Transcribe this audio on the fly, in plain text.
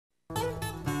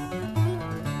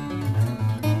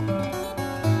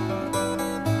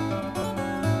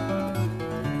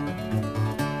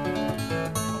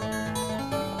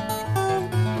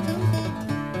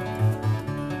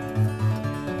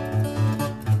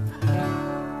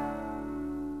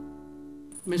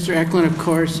Mr. Eklund, of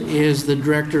course, is the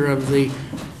director of the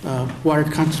Water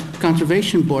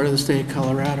Conservation Board of the state of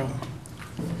Colorado.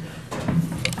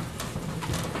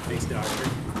 Thanks, Doctor.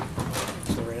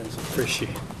 Lorenz,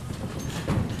 appreciate it.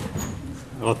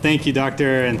 Well, thank you,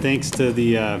 Doctor, and thanks to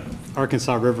the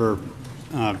Arkansas River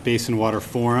Basin Water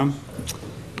Forum.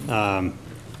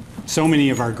 So many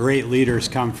of our great leaders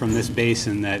come from this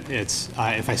basin that it's,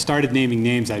 if I started naming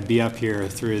names, I'd be up here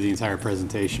through the entire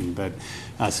presentation. But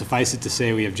suffice it to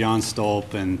say, we have John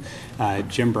Stolp and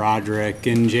Jim Broderick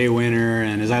and Jay Winter.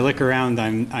 And as I look around,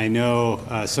 I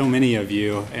know so many of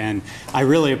you. And I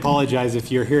really apologize if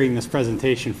you're hearing this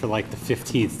presentation for like the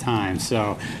 15th time.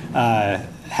 So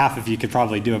half of you could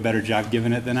probably do a better job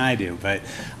giving it than I do. But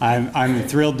I'm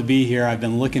thrilled to be here. I've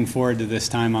been looking forward to this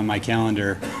time on my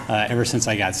calendar ever since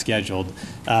I got scheduled.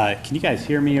 Can you guys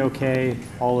hear me okay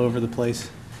all over the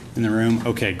place in the room?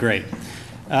 Okay, great.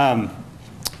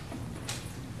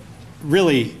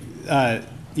 Really,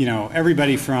 you know,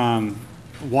 everybody from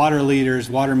water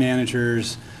leaders, water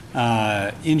managers,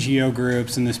 NGO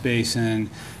groups in this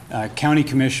basin, county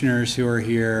commissioners who are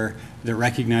here that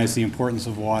recognize the importance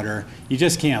of water. You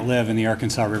just can't live in the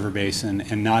Arkansas River Basin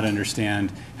and not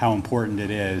understand how important it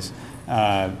is.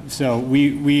 So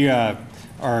we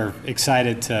are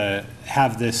excited to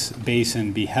have this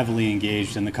basin be heavily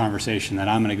engaged in the conversation that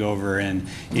I'm going to go over in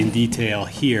detail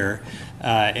here.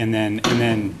 And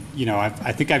then, you know,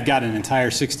 I think I've got an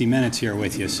entire 60 minutes here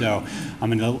with you. So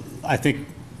I'm going to, I think,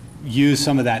 use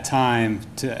some of that time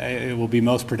to, it will be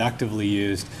most productively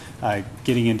used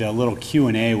getting into a little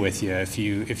Q&A with you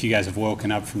if you guys have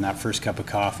woken up from that first cup of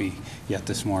coffee yet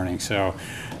this morning. So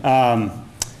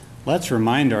let's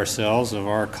remind ourselves of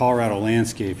our Colorado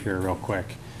landscape here real quick.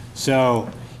 So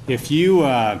if you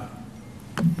have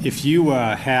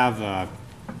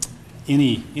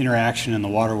any interaction in the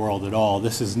water world at all,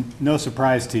 this is no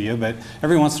surprise to you, but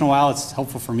every once in a while it's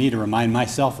helpful for me to remind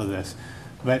myself of this.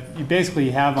 But you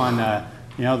basically have on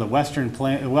you know, the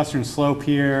western slope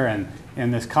here and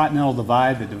this continental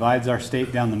divide that divides our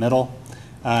state down the middle.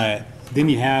 Then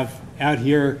you have out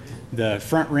here the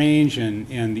Front Range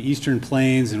and the Eastern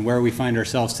Plains and where we find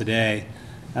ourselves today.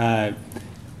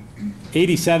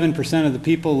 87% of the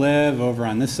people live over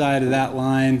on this side of that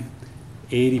line.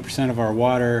 80% of our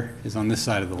water is on this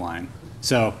side of the line.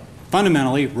 So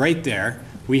fundamentally, right there,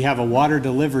 we have a water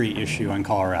delivery issue in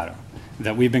Colorado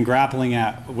that we've been grappling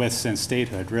with since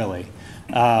statehood, really.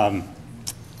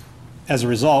 As a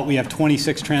result, we have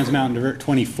 24 Trans Mountain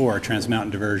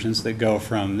diversions that go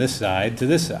from this side to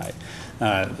this side,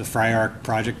 the Fry Arc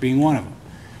project being one of them.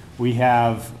 We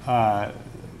have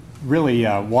really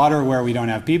water where we don't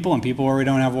have people and people where we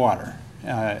don't have water.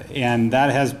 And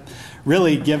that has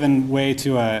really given way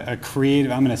to a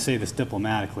creative, I'm going to say this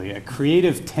diplomatically, a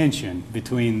creative tension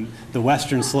between the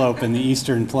western slope and the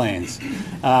eastern plains.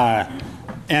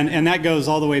 And that goes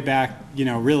all the way back, you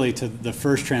know, really to the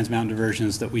first Trans Mountain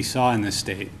diversions that we saw in this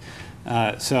state.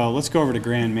 So let's go over to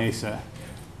Grand Mesa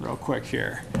real quick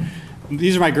here.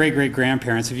 These are my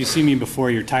great-great-grandparents. If you see me before,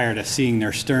 you're tired of seeing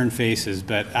their stern faces,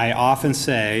 but I often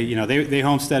say, you know, they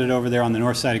homesteaded over there on the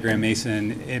north side of Grand Mesa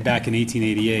back in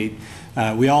 1888.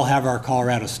 We all have our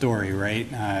Colorado story, right?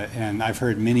 And I've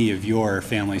heard many of your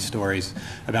family stories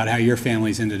about how your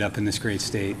families ended up in this great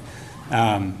state.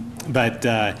 But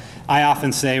I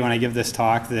often say when I give this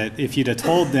talk that if you'd have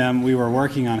told them we were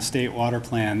working on a state water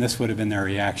plan, this would have been their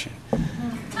reaction.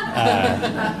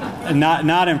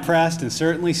 Not impressed and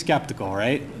certainly skeptical,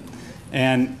 right?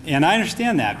 And I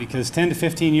understand that because 10 to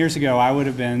 15 years ago I would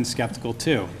have been skeptical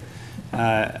too.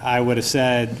 I would have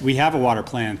said, we have a water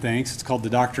plan, thanks. It's called the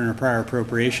Doctrine of Prior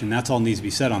Appropriation. That's all needs to be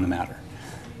said on the matter.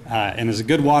 And as a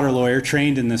good water lawyer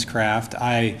trained in this craft,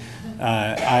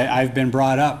 I've been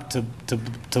brought up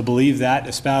to believe that,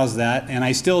 espouse that, and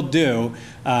I still do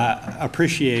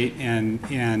appreciate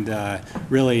and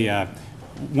really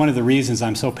one of the reasons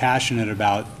I'm so passionate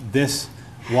about this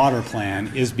water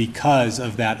plan is because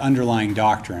of that underlying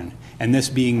doctrine, and this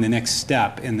being the next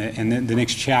step in the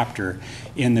next chapter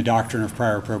in the Doctrine of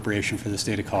Prior Appropriation for the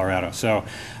state of Colorado. So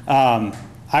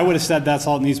I would have said that's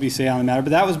all that needs to be said on the matter,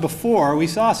 but that was before we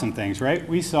saw some things, right?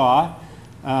 We saw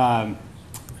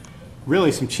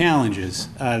really some challenges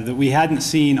that we hadn't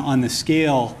seen on the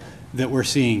scale that we're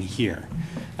seeing here.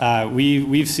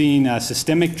 We've seen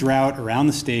systemic drought around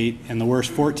the state and the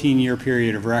worst 14-year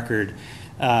period of record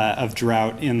of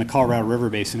drought in the Colorado River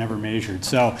Basin ever measured.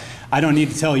 So I don't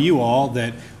need to tell you all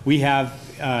that we have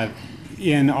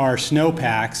in our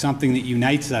snowpack, something that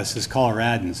unites us as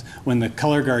Coloradans. When the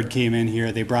color guard came in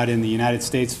here, they brought in the United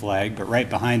States flag, but right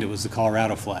behind it was the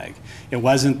Colorado flag. It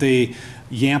wasn't the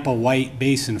Yampa White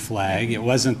Basin flag. It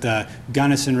wasn't the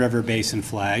Gunnison River Basin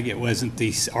flag. It wasn't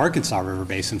the Arkansas River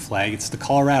Basin flag. It's the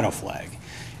Colorado flag.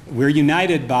 We're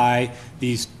united by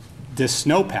this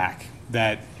snowpack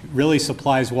that really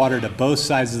supplies water to both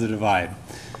sides of the divide.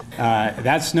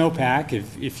 That snowpack,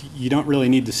 if you don't really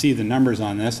need to see the numbers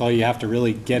on this, all you have to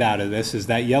really get out of this is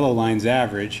that yellow line's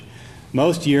average.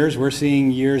 Most years, we're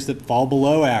seeing years that fall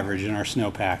below average in our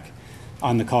snowpack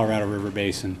on the Colorado River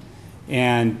Basin.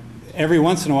 And every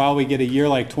once in a while, we get a year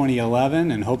like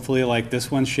 2011, and hopefully like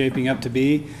this one's shaping up to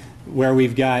be, where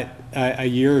we've got a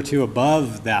year or two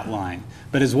above that line.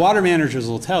 But as water managers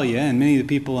will tell you, and many of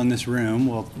the people in this room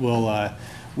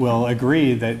will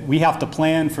agree, that we have to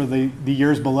plan for the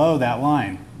years below that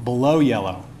line, below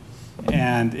yellow.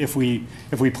 And if we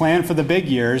plan for the big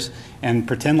years and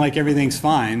pretend like everything's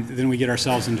fine, then we get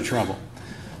ourselves into trouble.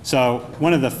 So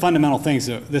one of the fundamental things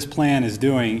that this plan is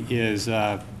doing is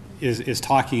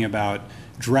talking about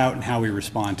drought and how we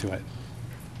respond to it.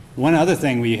 One other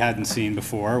thing we hadn't seen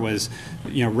before was,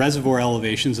 reservoir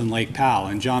elevations in Lake Powell.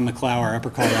 And John McClough, our Upper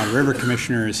Colorado River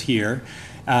Commissioner, is here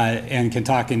and can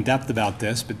talk in depth about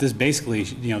this. But this basically,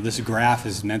 this graph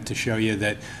is meant to show you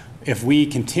that if we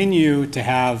continue to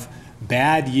have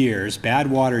bad years, bad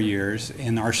water years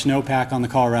in our snowpack on the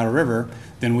Colorado River,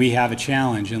 then we have a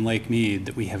challenge in Lake Mead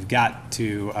that we have got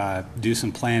to do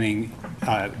some planning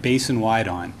basin-wide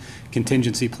on,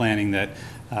 contingency planning that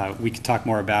we can talk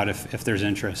more about if there's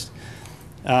interest.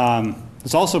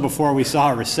 It's also before we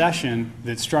saw a recession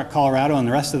that struck Colorado and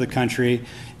the rest of the country,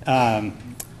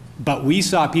 but we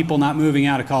saw people not moving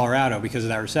out of Colorado because of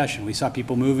that recession. We saw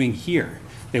people moving here.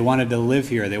 They wanted to live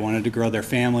here. They wanted to grow their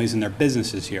families and their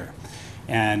businesses here.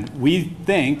 And we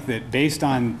think that based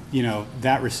on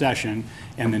that recession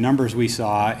and the numbers we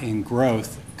saw in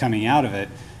growth coming out of it,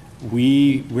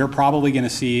 we're probably going to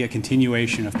see a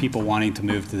continuation of people wanting to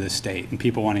move to this state and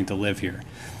people wanting to live here.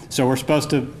 So we're supposed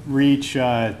to reach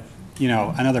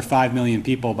another 5 million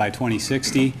people by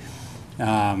 2060.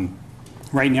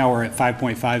 Right now we're at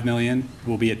 5.5 million.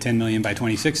 We'll be at 10 million by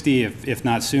 2060, if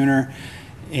not sooner.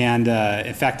 And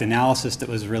in fact, analysis that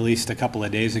was released a couple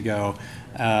of days ago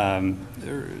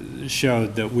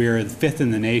showed that we're fifth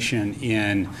in the nation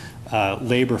in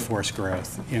labor force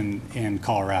growth in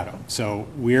Colorado. So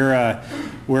we're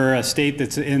a state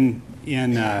that's in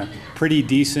pretty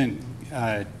decent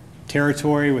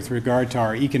territory with regard to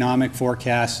our economic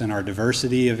forecasts and our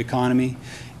diversity of economy,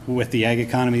 with the ag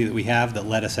economy that we have that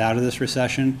led us out of this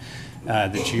recession,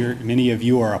 that many of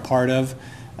you are a part of.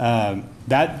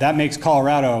 That makes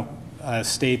Colorado a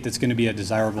state that's going to be a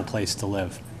desirable place to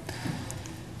live.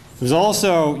 There's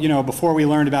also, before we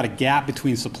learned about a gap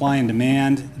between supply and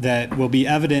demand that will be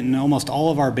evident in almost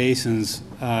all of our basins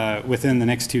within the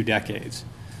next 2 decades.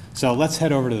 So let's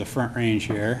head over to the Front Range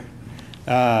here.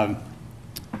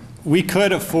 We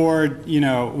could afford,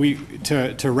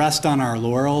 to rest on our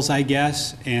laurels, I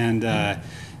guess, and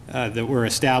that were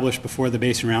established before the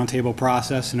Basin Roundtable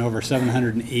process, and over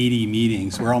 780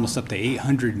 meetings. We're almost up to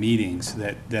 800 meetings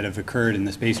that have occurred in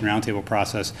this Basin Roundtable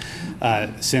process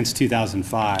since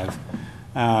 2005.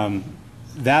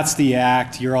 That's the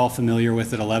act. You're all familiar with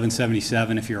it,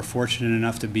 1177. If you're fortunate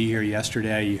enough to be here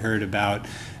yesterday, you heard about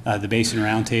the Basin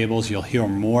Roundtables. You'll hear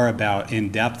more in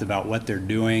depth about what they're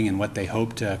doing and what they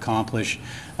hope to accomplish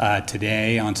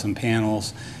today on some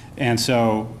panels. And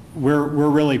so we're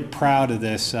really proud of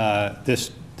this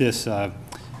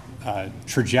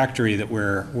trajectory that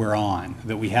we're on.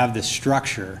 That we have this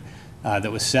structure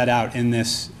that was set out in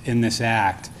this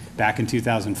act back in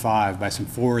 2005 by some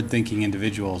forward-thinking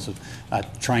individuals of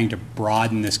trying to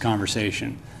broaden this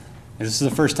conversation. And this is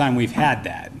the first time we've had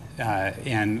that,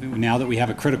 and now that we have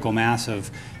a critical mass of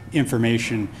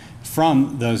information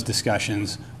from those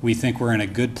discussions, we think we're in a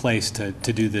good place to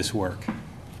do this work.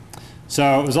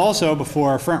 So it was also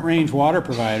before Front Range water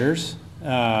providers.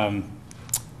 Sorry,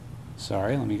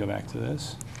 let me go back to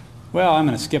this. Well, I'm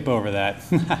going to skip over that.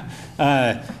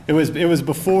 It was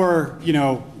before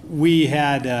we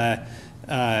had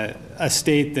a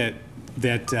state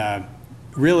that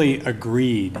really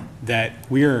agreed that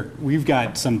we've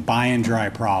got some buy and dry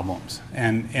problems,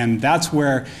 and that's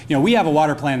where we have a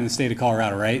water plan in the state of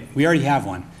Colorado, right? We already have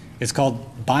one. It's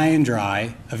called buy and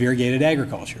dry of irrigated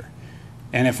agriculture.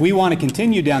 And if we want to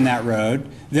continue down that road,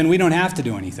 then we don't have to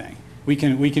do anything. We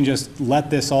can just let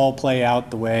this all play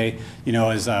out the way,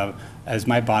 as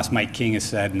my boss Mike King has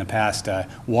said in the past,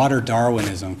 water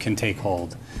Darwinism can take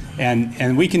hold,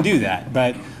 and we can do that.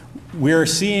 But we're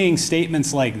seeing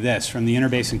statements like this from the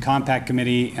Interbasin Compact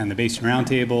Committee and the Basin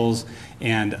Roundtables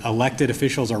and elected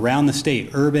officials around the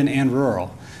state, urban and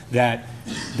rural, that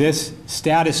this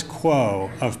status quo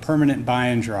of permanent buy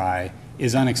and dry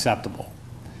is unacceptable,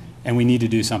 and we need to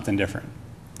do something different.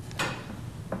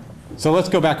 So let's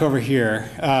go back over here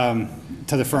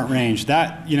to the Front Range.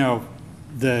 That, you know,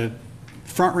 the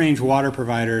Front Range water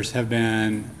providers have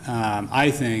been,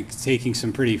 I think, taking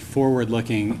some pretty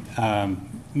forward-looking,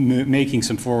 making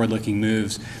some forward-looking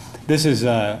moves. This is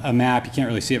a map. You can't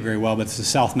really see it very well, but it's the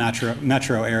South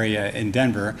Metro area in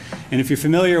Denver. And if you're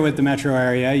familiar with the metro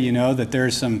area, you know that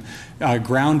there's some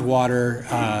groundwater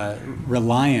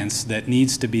reliance that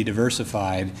needs to be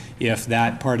diversified if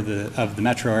that part of the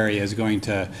metro area is going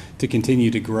to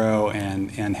continue to grow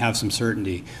and have some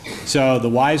certainty. So the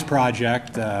WISE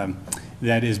project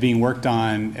that is being worked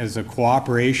on as a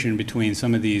cooperation between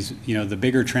some of these, you know, the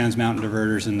bigger Trans Mountain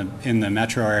diverters in the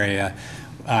metro area,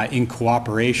 in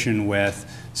cooperation with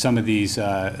some of these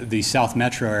South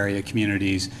Metro area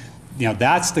communities, you know,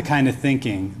 that's the kind of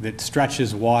thinking that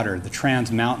stretches water, the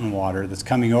Trans Mountain water that's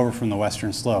coming over from the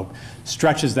western slope,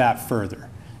 stretches that further.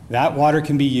 That water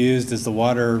can be used, as the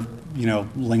water, you know,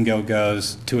 lingo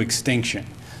goes, to extinction.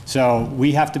 So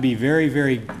we have to be very,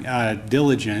 very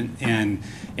diligent and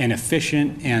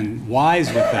efficient and wise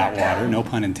with that water, no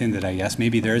pun intended, I guess.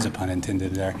 Maybe there is a pun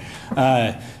intended there,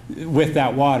 with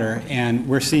that water, and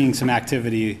we're seeing some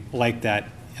activity like that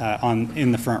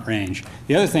in the Front Range.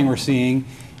 The other thing we're seeing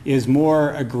is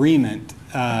more agreement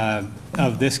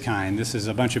of this kind. This is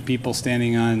a bunch of people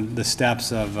standing on the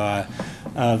steps of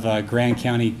Grand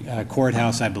County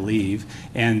Courthouse, I believe,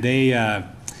 and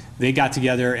they got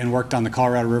together and worked on the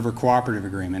Colorado River Cooperative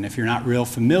Agreement. If you're not real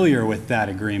familiar with that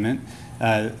agreement,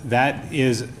 that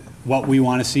is what we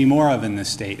want to see more of in this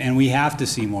state, and we have to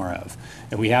see more of.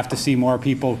 And we have to see more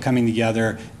people coming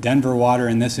together, Denver Water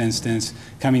in this instance,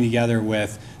 coming together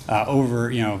with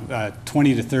over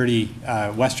 20 to 30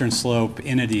 Western Slope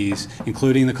entities,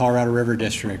 including the Colorado River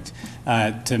District,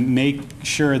 to make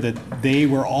sure that they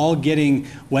were all getting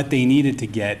what they needed to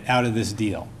get out of this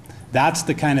deal. That's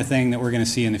the kind of thing that we're going to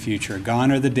see in the future.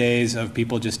 Gone are the days of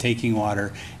people just taking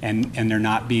water and there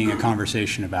not being a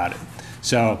conversation about it.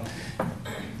 So,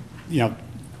 you know,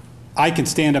 I can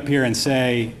stand up here and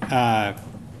say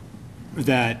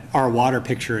that our water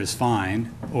picture is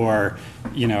fine, or,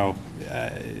 you know,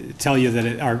 tell you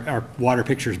that our water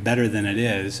picture is better than it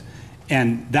is.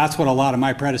 And that's what a lot of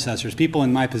my predecessors, people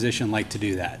in my position, like to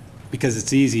do that, because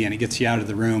it's easy and it gets you out of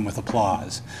the room with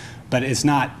applause. But it's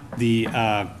not the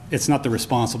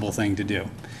responsible thing to do.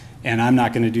 And I'm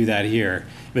not going to do that here.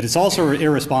 But it's also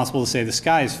irresponsible to say the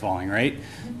sky is falling, right?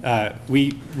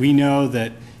 We know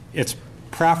that it's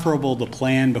preferable to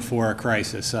plan before a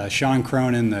crisis. Sean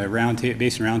Cronin, the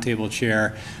Basin Roundtable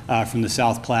chair from the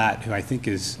South Platte, who I think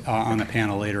is on the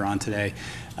panel later on today,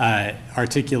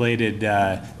 articulated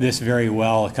this very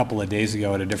well a couple of days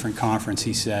ago at a different conference.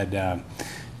 He said,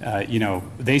 you know,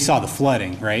 they saw the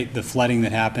flooding, right? The flooding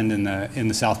that happened in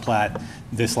the South Platte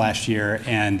this last year,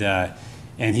 and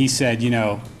he said, you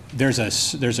know, there's a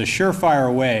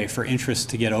surefire way for interests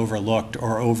to get overlooked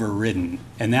or overridden,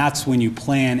 and that's when you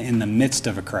plan in the midst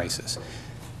of a crisis.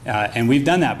 And we've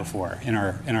done that before in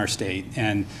our state.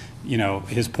 And you know,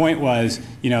 his point was,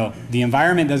 you know, the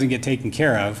environment doesn't get taken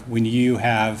care of when you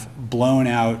have blown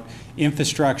out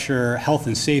infrastructure, health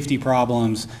and safety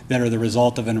problems that are the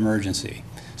result of an emergency.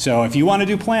 So if you want to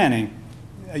do planning,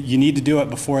 you need to do it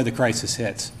before the crisis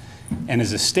hits. And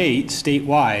as a state,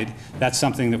 statewide, that's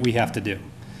something that we have to do.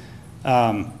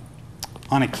 On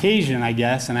occasion, I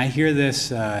guess, and I hear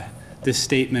this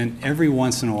statement every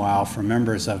once in a while from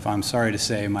members of, I'm sorry to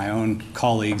say, my own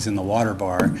colleagues in the water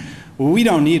bar. Well, we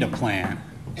don't need a plan.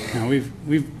 You know,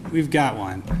 we've got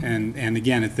one. And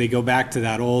again, if they go back to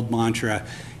that old mantra,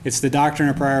 it's the doctrine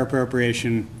of prior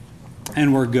appropriation,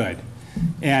 and we're good.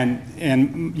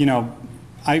 And you know,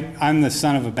 I'm the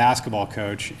son of a basketball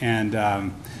coach,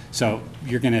 and so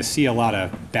you're going to see a lot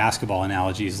of basketball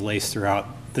analogies laced throughout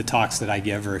the talks that I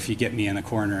give, or if you get me in the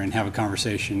corner and have a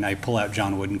conversation, I pull out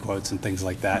John Wooden quotes and things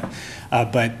like that.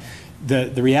 But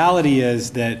the reality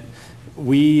is that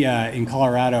we in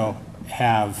Colorado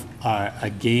have a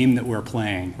game that we're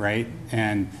playing, right?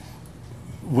 And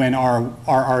when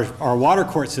our water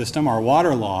court system, our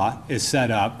water law is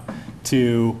set up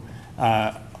to,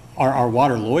 our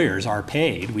water lawyers are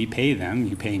paid, we pay them,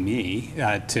 you pay me,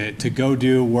 to go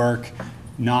do work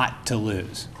not to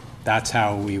lose. That's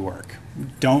how we work.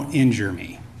 Don't injure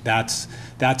me. That's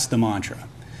the mantra.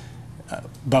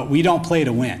 But we don't play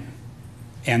to win.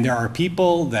 And there are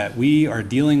people that we are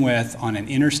dealing with on an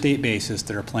interstate basis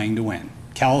that are playing to win.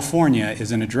 California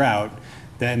is in a drought,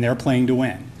 and they're playing to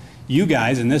win. You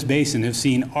guys in this basin have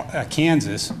seen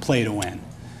Kansas play to win.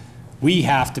 We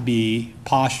have to be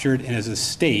postured as a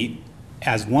state,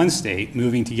 as one state,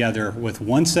 moving together with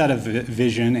one set of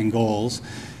vision and goals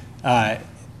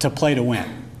to play to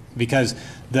win. Because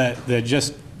the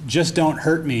just don't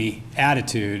hurt me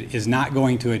attitude is not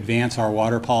going to advance our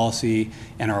water policy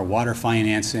and our water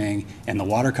financing and the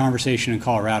water conversation in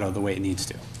Colorado the way it needs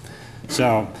to.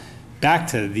 So back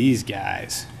to these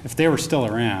guys. If they were still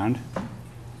around,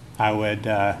 I would,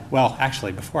 well,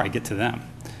 actually, before I get to them,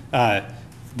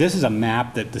 this is a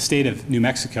map that the state of New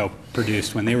Mexico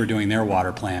produced when they were doing their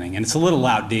water planning, and it's a little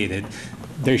outdated.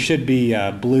 There should be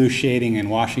blue shading in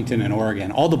Washington and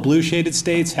Oregon. All the blue shaded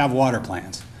states have water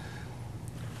plans.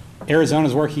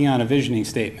 Arizona's working on a visioning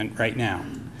statement right now.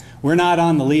 We're not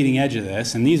on the leading edge of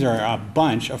this, and these are a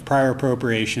bunch of prior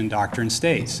appropriation doctrine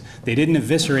states. They didn't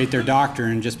eviscerate their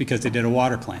doctrine just because they did a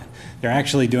water plan. They're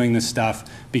actually doing this stuff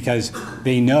because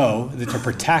they know that to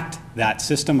protect that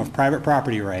system of private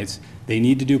property rights, they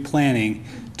need to do planning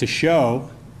to show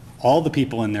all the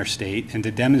people in their state and to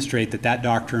demonstrate that that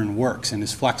doctrine works and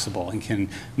is flexible and can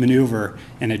maneuver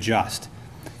and adjust.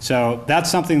 So that's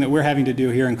something that we're having to do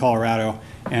here in Colorado,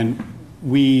 and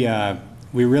we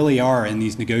really are in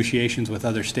these negotiations with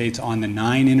other states on the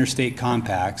 9 interstate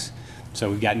compacts. So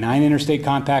we've got 9 interstate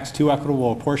compacts, 2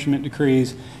 equitable apportionment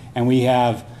decrees, and we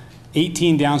have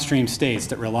 18 downstream states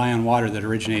that rely on water that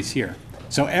originates here.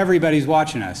 So everybody's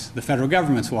watching us. The federal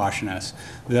government's watching us.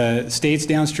 The states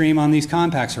downstream on these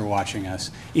compacts are watching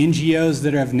us. NGOs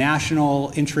that have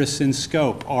national interests in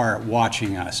scope are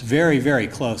watching us very, very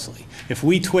closely. If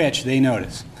we twitch, they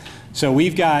notice. So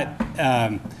we've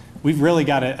really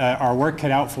got our work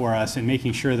cut out for us in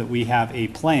making sure that we have a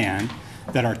plan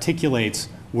that articulates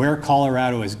where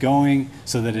Colorado is going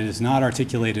so that it is not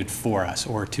articulated for us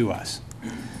or to us.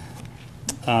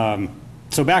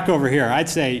 So back over here, I'd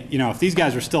say, you know, if these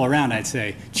guys were still around, I'd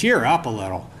say, cheer up a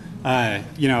little.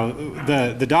 You know,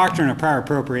 the doctrine of prior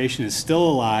appropriation is still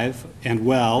alive and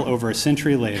well over a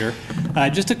century later.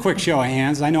 Just a quick show of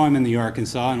hands. I know I'm in the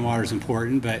Arkansas and water's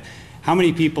important, but how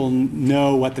many people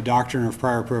know what the doctrine of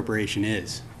prior appropriation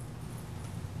is?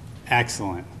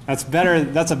 Excellent. That's better.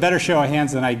 That's a better show of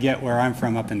hands than I get where I'm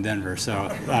from up in Denver. So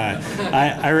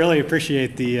I really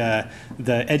appreciate the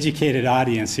educated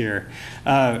audience here.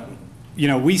 You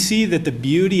know, we see that the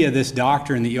beauty of this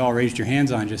doctrine that you all raised your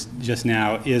hands on just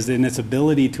now is in its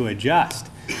ability to adjust.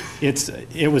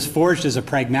 It was forged as a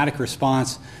pragmatic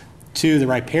response to the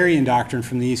riparian doctrine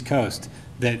from the East Coast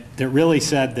that really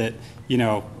said that, you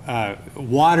know,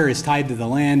 water is tied to the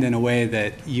land in a way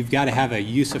that you've got to have a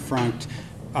usufruct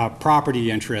property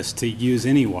interest to use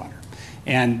any water.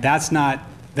 And that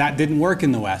didn't work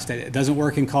in the West. It doesn't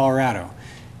work in Colorado.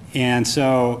 And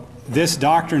so this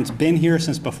doctrine's been here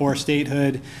since before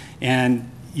statehood, and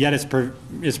yet it's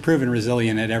proven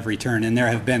resilient at every turn, and there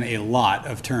have been a lot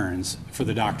of turns for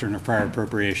the doctrine of prior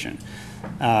appropriation.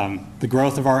 The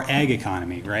growth of our ag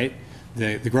economy, right?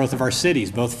 The growth of our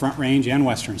cities, both Front Range and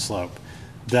Western Slope.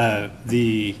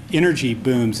 The energy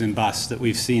booms and busts that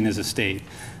we've seen as a state.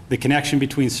 The connection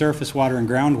between surface water and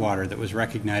groundwater that was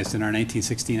recognized in our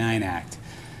 1969 Act.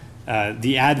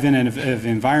 The advent of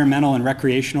environmental and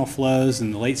recreational flows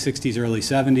in the late 60s, early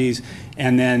 70s,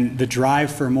 and then the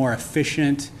drive for more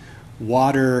efficient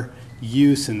water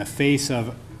use in the face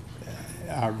of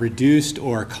reduced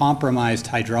or compromised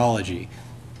hydrology.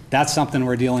 That's something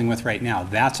we're dealing with right now.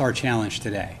 That's our challenge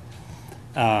today.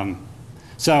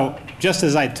 So just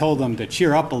as I told them to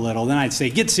cheer up a little, then I'd say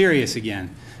get serious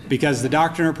again, because the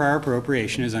doctrine of prior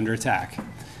appropriation is under attack.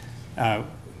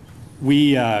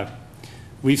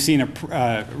 We've seen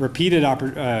repeated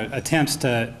attempts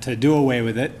to do away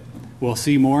with it. We'll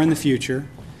see more in the future.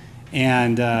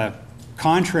 And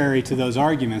contrary to those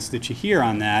arguments that you hear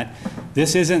on that,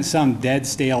 this isn't some dead,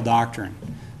 stale doctrine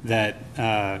that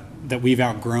we've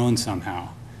outgrown somehow.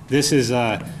 This is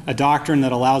a doctrine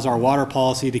that allows our water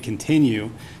policy to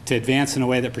continue to advance in a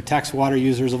way that protects water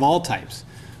users of all types.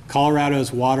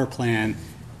 Colorado's water plan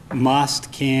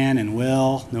must, can, and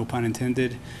will, no pun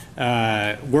intended,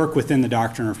 work within the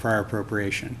doctrine of prior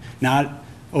appropriation. Not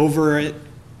over it,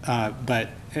 but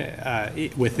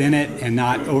within it, and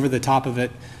not over the top of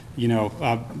it, you know,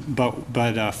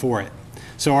 but for it.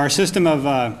 So our system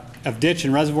of ditch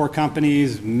and reservoir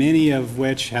companies, many of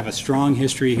which have a strong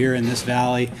history here in this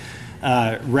valley,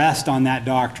 rest on that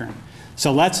doctrine.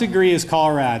 So let's agree as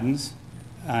Coloradans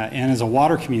and as a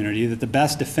water community that the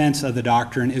best defense of the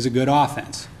doctrine is a good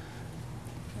offense.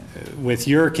 With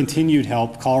your continued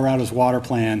help, Colorado's water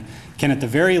plan can at the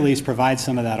very least provide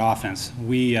some of that offense.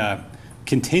 We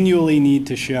continually need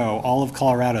to show all of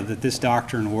Colorado that this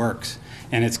doctrine works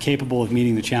and it's capable of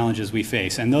meeting the challenges we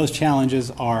face. And those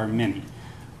challenges are many.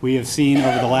 We have seen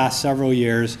over the last several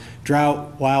years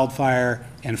drought, wildfire,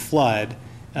 and flood.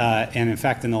 And in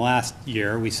fact, in the last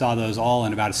year, we saw those all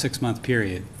in about a 6-month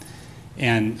period.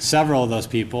 And several of those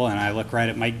people, and I look right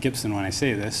at Mike Gibson when I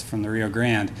say this, from the Rio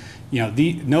Grande, you know,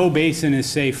 no basin is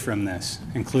safe from this,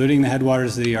 including the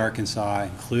headwaters of the Arkansas,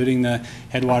 including the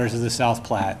headwaters of the South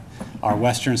Platte. Our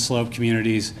western slope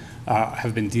communities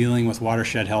have been dealing with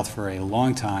watershed health for a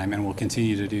long time and will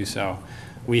continue to do so.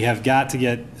 We have got to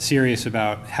get serious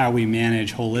about how we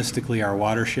manage holistically our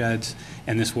watersheds,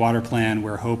 and this water plan,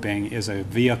 we're hoping, is a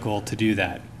vehicle to do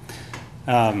that.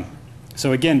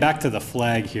 So again, back to the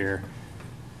flag here.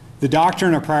 The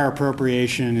doctrine of prior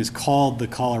appropriation is called the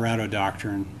Colorado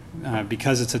Doctrine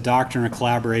because it's a doctrine of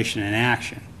collaboration and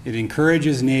action. It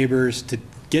encourages neighbors to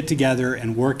get together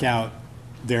and work out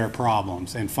their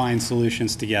problems and find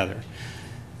solutions together.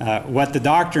 What the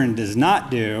doctrine does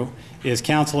not do is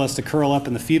counsel us to curl up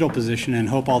in the fetal position and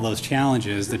hope all those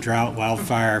challenges, the drought,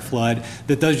 wildfire, flood,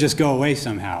 that those just go away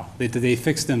somehow, that they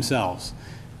fix themselves.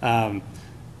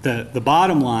 The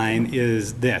bottom line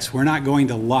is this: we're not going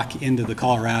to luck into the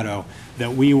Colorado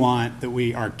that we want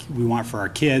for our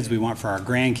kids, we want for our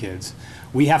grandkids.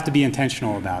 We have to be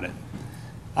intentional about it.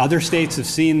 Other states have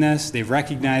seen this. They've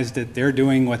recognized that they're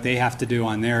doing what they have to do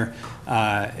on their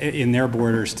in their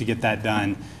borders to get that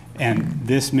done. And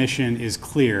this mission is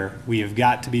clear. We have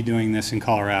got to be doing this in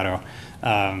Colorado,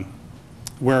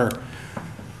 where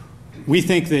we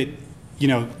think that, you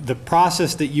know, the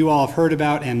process that you all have heard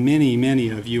about and many, many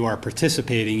of you are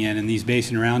participating in these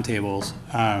basin roundtables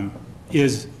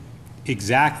is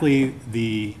exactly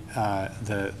the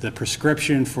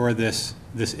prescription for this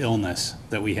illness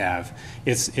that we have.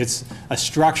 It's a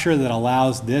structure that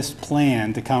allows this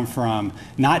plan to come from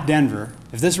not Denver.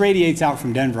 If this radiates out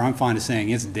from Denver, I'm fond of saying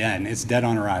it's dead. It's dead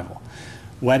on arrival.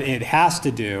 What it has to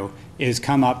do is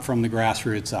come up from the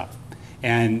grassroots up.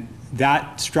 And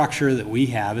that structure that we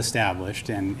have established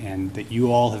and that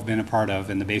you all have been a part of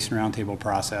in the Basin Roundtable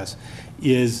process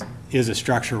is a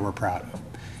structure we're proud of.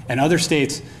 And other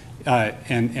states,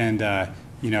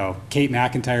 you know, Kate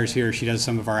McIntyre's here, she does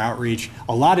some of our outreach.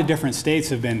 A lot of different states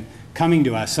have been coming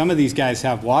to us. Some of these guys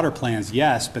have water plans,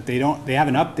 yes, but they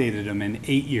haven't updated them in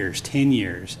 8 years, 10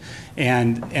 years.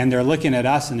 And they're looking at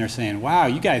us and they're saying, wow,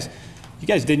 you guys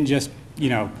didn't just, you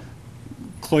know,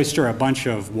 cloister a bunch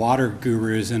of water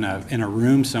gurus in a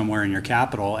room somewhere in your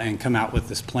capital and come out with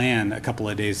this plan a couple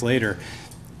of days later.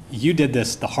 You did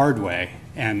this the hard way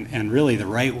and really the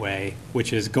right way,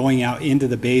 which is going out into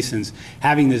the basins,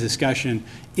 having the discussion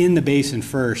in the basin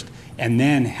first, and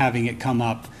then having it come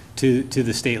up to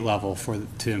the state level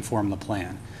to inform the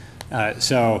plan.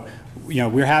 So, you know,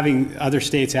 we're having other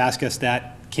states ask us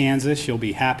that. Kansas, you'll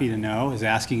be happy to know, is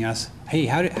asking us, hey,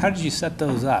 how did you set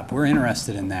those up? We're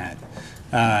interested in that.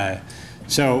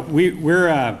 So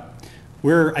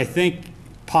we're I think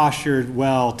postured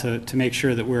well to make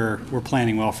sure that we're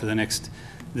planning well for the next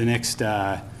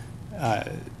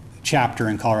chapter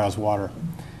in Colorado's water.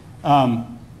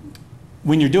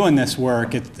 When you're doing this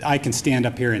work, I can stand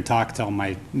up here and talk till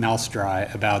my mouth's dry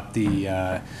about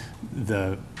the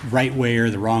right way or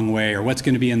the wrong way, or what's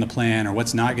going to be in the plan or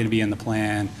what's not going to be in the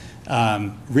plan.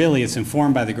 Really, it's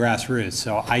informed by the grassroots,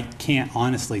 so I can't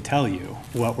honestly tell you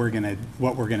what we're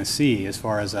gonna see as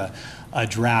far as a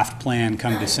draft plan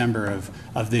come December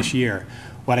of this year.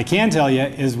 What I can tell you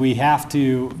is we have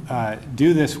to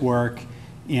do this work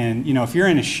in, you know, if you're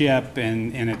in a ship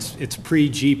and it's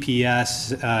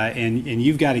pre-GPS and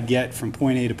you've got to get from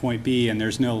point A to point B and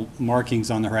there's no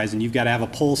markings on the horizon, you've got to have a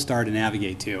pole star to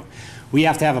navigate to. We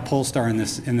have to have a pole star in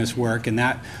this work, and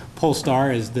that pole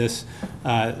star is this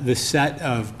set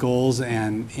of goals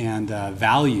and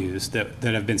values that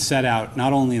have been set out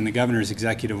not only in the governor's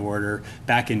executive order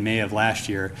back in May of last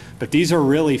year, but these are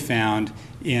really found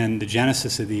in the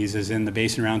genesis of these is in the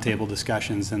Basin Roundtable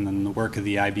discussions and then the work of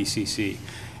the IBCC.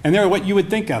 And they're what you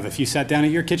would think of if you sat down at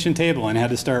your kitchen table and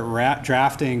had to start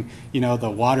drafting, you know,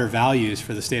 the water values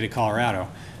for the state of Colorado.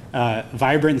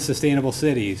 Vibrant and sustainable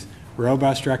cities,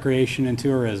 robust recreation and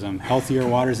tourism, healthier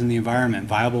waters in the environment,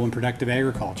 viable and productive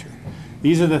agriculture.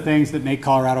 These are the things that make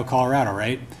Colorado, Colorado,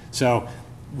 right? So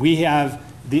we have,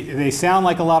 they sound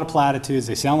like a lot of platitudes,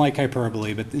 they sound like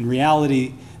hyperbole, but in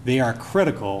reality, they are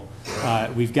critical.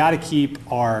 We've got to keep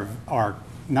our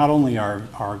not only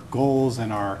our goals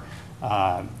and our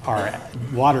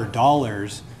water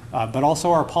dollars, but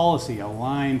also our policy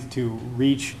aligned to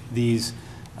reach these,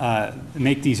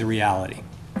 make these a reality.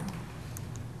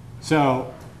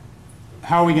 So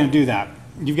how are we going to do that?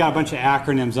 you've got a bunch of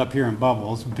acronyms up here in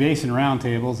bubbles. Basin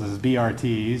roundtables is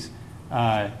BRTs.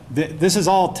 This is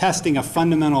all testing a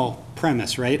fundamental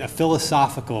premise, right? A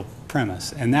philosophical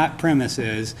premise. And that premise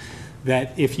is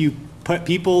that if you put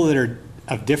people that are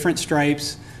of different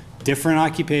stripes, different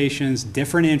occupations,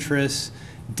 different interests,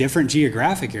 different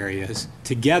geographic areas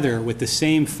together with the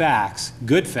same facts,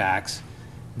 good facts,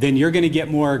 then you're going to get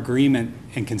more agreement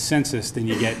and consensus than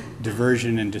you get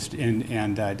diversion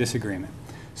and disagreement.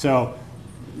 So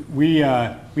we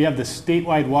have the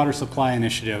statewide water supply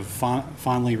initiative,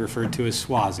 fondly referred to as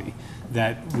SWASI,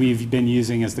 that we've been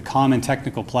using as the common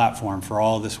technical platform for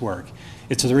all of this work.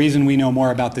 It's the reason we know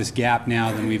more about this gap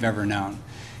now than we've ever known.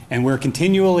 And we're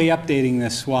continually updating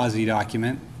this SWASI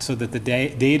document so that the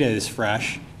data is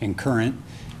fresh and current,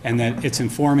 and that it's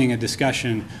informing a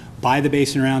discussion by the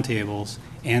Basin Roundtables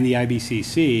and the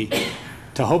IBCC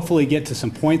to hopefully get to some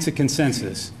points of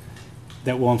consensus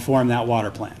that will inform that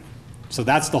water plan. So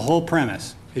that's the whole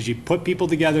premise, is you put people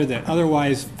together that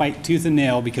otherwise fight tooth and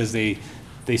nail because they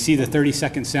see the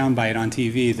 30-second soundbite on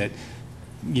TV that,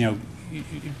 you know,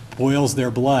 boils their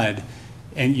blood,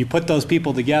 and you put those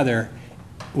people together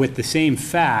with the same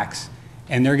facts,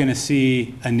 and they're going to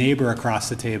see a neighbor across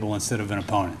the table instead of an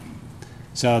opponent.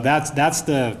 So that's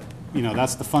the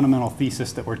fundamental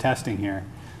thesis that we're testing here.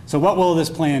 So what will this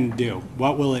plan do?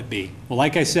 What will it be? Well,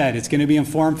 like I said, it's going to be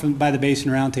informed by the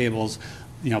Basin Roundtables,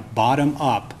 you know, bottom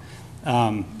up,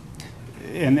 and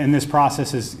this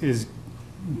process is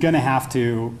going to have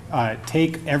to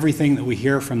take everything that we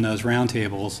hear from those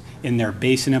roundtables in their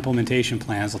basin implementation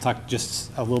plans. I'll talk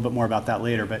just a little bit more about that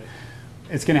later, but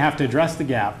it's going to have to address the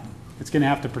gap. It's going to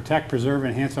have to protect, preserve,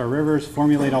 and enhance our rivers,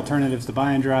 formulate alternatives to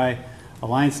buy and dry,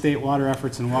 align state water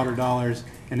efforts and water dollars,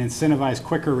 and incentivize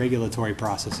quicker regulatory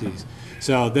processes.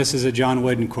 So this is a John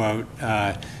Wooden quote.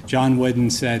 John Wooden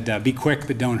said, "Be quick,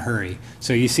 but don't hurry."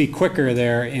 So you see quicker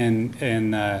there in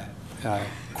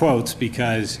quotes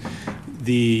because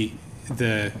the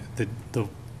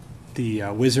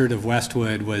Wizard of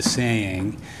Westwood was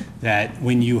saying that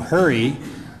when you hurry,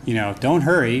 you know, don't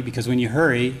hurry, because when you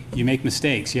hurry, you make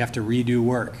mistakes. You have to redo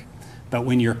work. But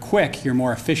when you're quick, you're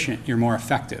more efficient, you're more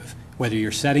effective. Whether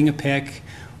you're setting a pick,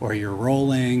 or you're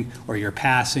rolling, or you're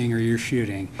passing, or you're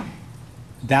shooting.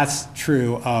 That's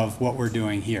true of what we're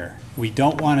doing here. We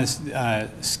don't want to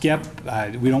skip,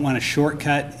 we don't want to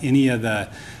shortcut any of the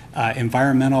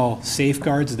environmental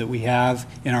safeguards that we have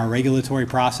in our regulatory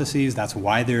processes. That's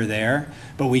why they're there.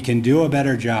 But we can do a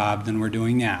better job than we're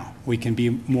doing now. We can be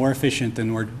more efficient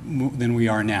than we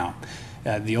are now.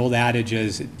 The old adage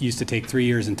is it used to take 3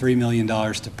 years and $3 million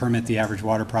to permit the average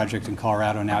water project in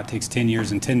Colorado. Now it takes 10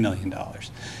 years and $10 million.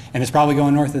 And it's probably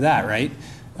going north of that, right?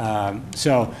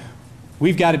 So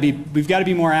we've got to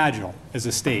be more agile as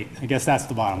a state. I guess that's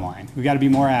the bottom line. We've got to be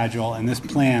more agile, and this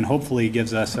plan hopefully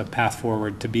gives us a path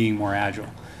forward to being more agile.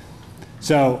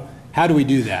 So how do we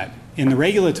do that? In the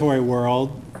regulatory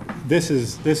world, this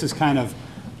is kind of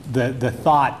the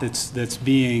thought that's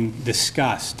being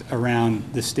discussed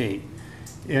around the state.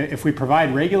 If we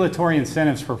provide regulatory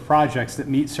incentives for projects that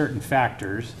meet certain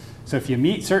factors, so if you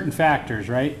meet certain factors,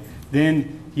 right,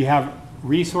 then you have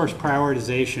resource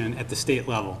prioritization at the state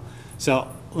level. So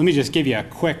let me just give you a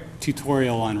quick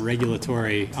tutorial on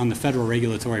the federal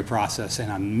regulatory process,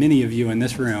 and many of you in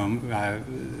this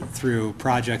room, through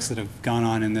projects that have gone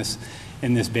on in this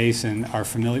basin, are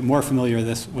more familiar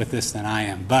with this than I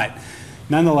am. But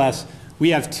nonetheless,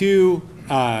 we have two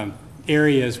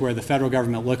areas where the federal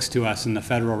government looks to us in the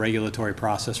federal regulatory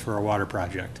process for a water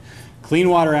project: Clean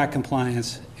Water Act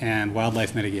compliance and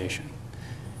wildlife mitigation.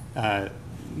 The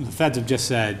feds have just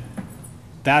said,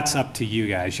 that's up to you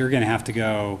guys. You're going to have to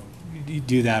go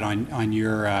do that on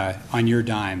your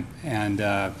dime.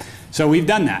 And so we've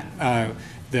done that.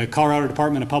 The Colorado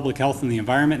Department of Public Health and the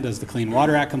Environment does the Clean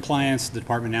Water Act compliance. The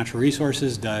Department of Natural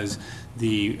Resources does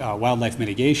the wildlife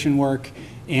mitigation work.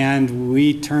 And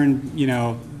we turn,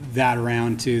 that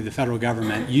around to the federal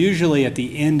government, usually at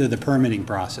the end of the permitting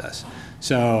process.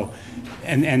 So,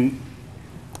 and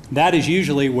that is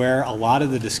usually where a lot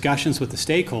of the discussions with the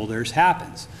stakeholders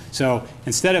happens. So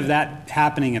instead of that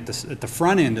happening at the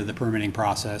front end of the permitting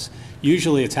process,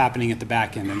 usually it's happening at the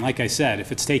back end. And like I said,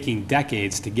 if it's taking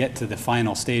decades to get to the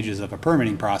final stages of a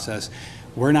permitting process,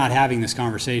 we're not having this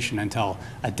conversation until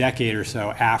a decade or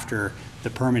so after the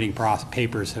permitting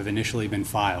papers have initially been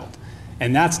filed.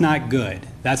 And that's not good.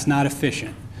 That's not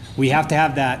efficient. We have to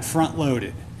have that front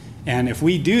loaded. And if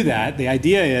we do that, the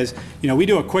idea is, we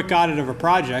do a quick audit of a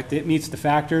project, it meets the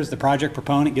factors, the project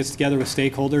proponent gets together with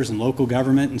stakeholders and local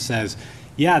government and says,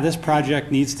 yeah, this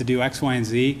project needs to do X, Y, and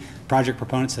Z. Project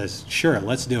proponent says, sure,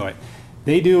 let's do it.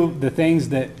 they do the things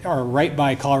that are right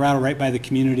by Colorado, right by the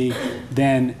community,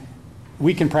 then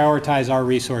we can prioritize our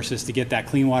resources to get that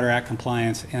Clean Water Act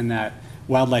compliance and that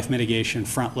wildlife mitigation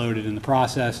front-loaded in the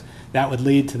process. That would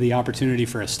lead to the opportunity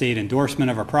for a state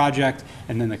endorsement of our project,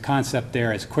 and then the concept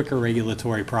there is quicker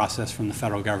regulatory process from the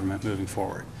federal government moving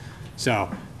forward. So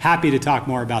happy to talk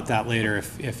more about that later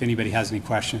if anybody has any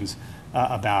questions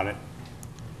about it.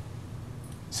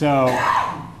 So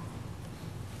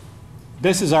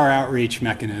this is our outreach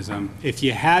mechanism. If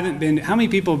you haven't been, how many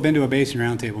people have been to a Basin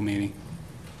Roundtable meeting?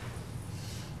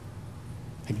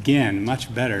 Again,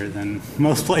 much better than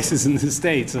most places in the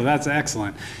state, so that's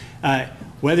excellent.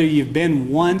 Whether you've been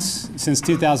once since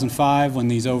 2005 when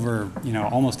these over,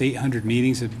 almost 800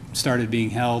 meetings have started being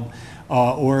held,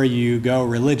 or you go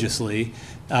religiously,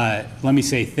 let me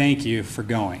say thank you for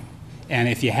going. And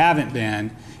if you haven't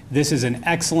been, this is an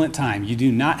excellent time. You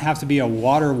do not have to be a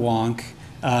water wonk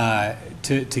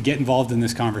to get involved in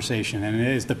this conversation, and it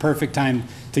is the perfect time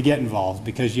to get involved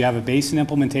because you have a basin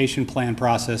implementation plan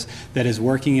process that is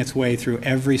working its way through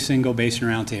every single Basin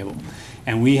Roundtable.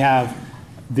 And we have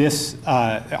this,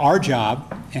 our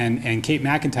job and Kate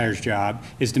McIntyre's job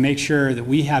is to make sure that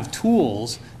we have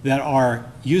tools that are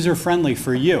user-friendly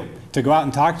for you to go out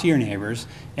and talk to your neighbors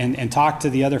and talk to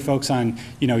the other folks on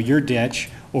your ditch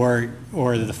or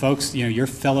the folks, your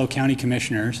fellow county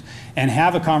commissioners, and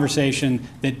have a conversation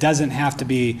that doesn't have to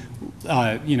be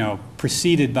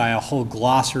preceded by a whole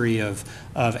glossary of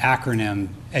acronym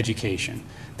education.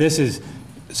 This is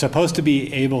supposed to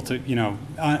be able to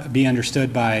be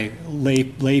understood by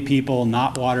lay people,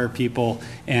 not water people,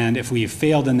 and if we've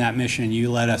failed in that mission, you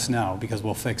let us know because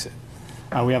we'll fix it.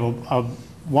 We have a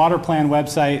water plan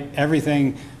website,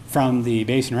 everything from the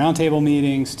Basin Roundtable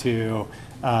meetings to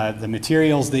the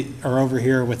materials that are over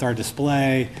here with our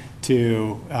display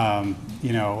to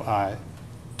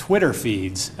Twitter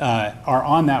feeds are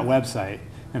on that website.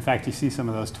 In fact, you see some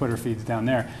of those Twitter feeds down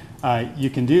there. You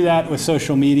can do that with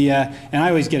social media, and I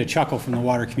always get a chuckle from the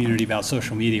water community about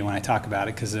social media when I talk about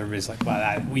it because everybody's like,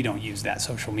 well, we don't use that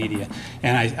social media.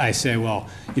 And I say, well,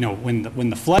 when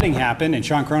the flooding happened, and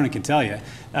Sean Cronin can tell you,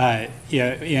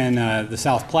 in the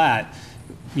South Platte,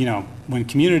 when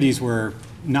communities were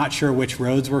not sure which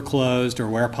roads were closed or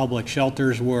where public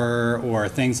shelters were or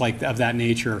things of that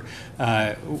nature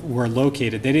were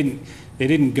located, they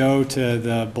didn't go to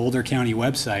the Boulder County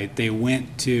website. They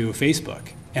went to Facebook.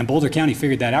 And Boulder County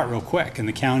figured that out real quick, and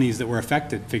the counties that were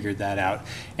affected figured that out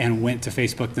and went to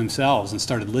Facebook themselves and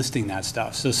started listing that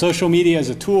stuff. So social media is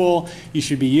a tool. You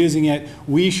should be using it.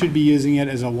 We should be using it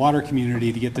as a water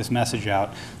community to get this message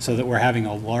out so that we're having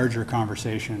a larger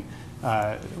conversation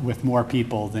with more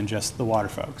people than just the water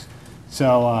folks.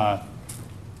 So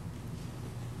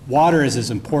water is as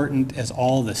important as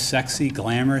all the sexy,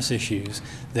 glamorous issues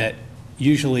that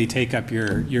usually take up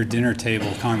your dinner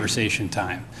table conversation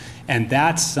time. And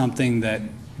that's something that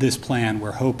this plan,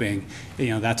 we're hoping,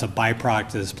 that's a byproduct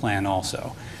of this plan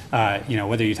also.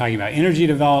 Whether you're talking about energy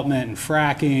development and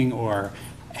fracking or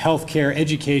healthcare,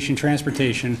 education,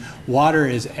 transportation, water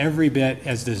is every bit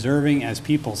as deserving as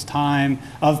people's time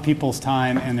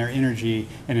and their energy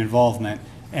and involvement.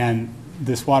 And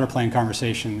this water plan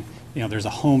conversation, there's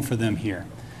a home for them here.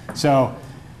 So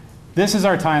this is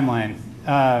our timeline.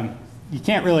 You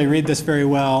can't really read this very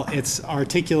well. It's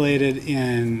articulated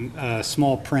in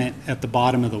small print at the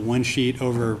bottom of the one sheet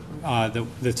over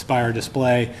that's by our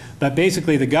display. But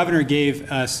basically, the governor gave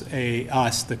us,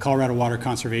 the Colorado Water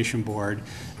Conservation Board,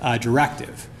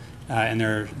 directive. And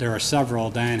there are several,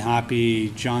 Diane Hoppy,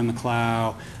 John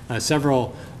McLeod,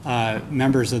 several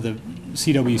members of the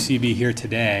CWCB here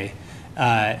today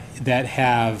that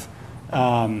have,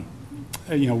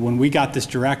 when we got this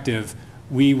directive,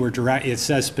 it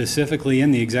says specifically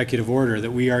in the executive order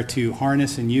that we are to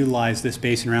harness and utilize this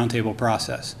Basin Roundtable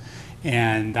process.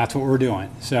 And that's what we're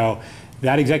doing. So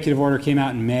that executive order came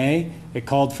out in May. It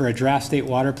called for a draft state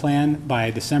water plan by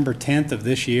December 10th of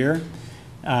this year.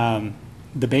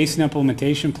 The basin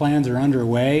implementation plans are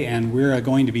underway, and we're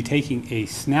going to be taking a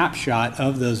snapshot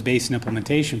of those basin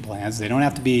implementation plans. They don't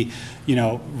have to be,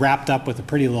 wrapped up with a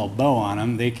pretty little bow on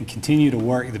them. They can continue to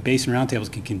work, the Basin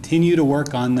Roundtables can continue to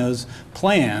work on those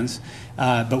plans,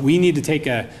 but we need to take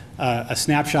a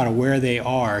snapshot of where they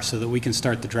are so that we can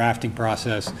start the drafting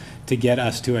process to get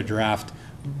us to a draft,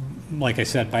 like I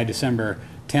said, by December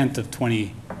 10th of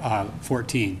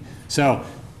 2014. So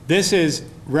this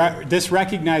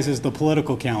recognizes the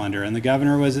political calendar, and the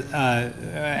governor was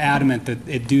adamant that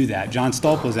it do that. John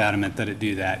Stolp was adamant that it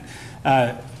do that.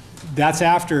 That's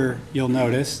after, you'll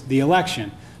notice, the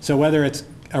election. So whether it's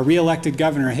a re-elected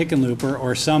governor, Hickenlooper,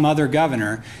 or some other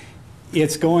governor,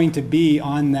 it's going to be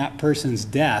on that person's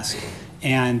desk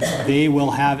and they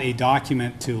will have a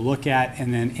document to look at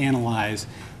and then analyze,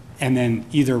 and then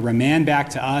either remand back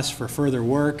to us for further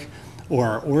work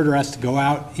or order us to go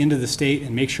out into the state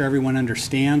and make sure everyone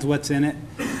understands what's in it.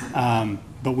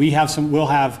 But we'll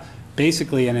have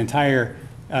basically an entire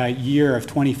year of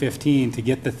 2015 to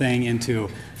get the thing into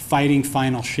fighting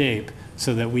final shape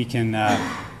so that we can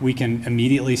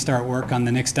immediately start work on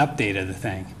the next update of the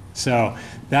thing. So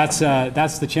that's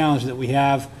the challenge that we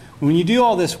have. When you do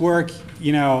all this work,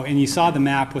 and you saw the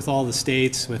map with all the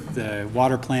states, with the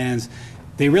water plans,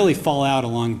 they really fall out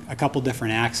along a couple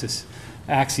different axes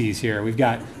here. We've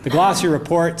got the glossy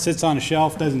report, sits on a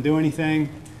shelf, doesn't do anything,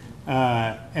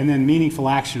 and then meaningful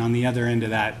action on the other end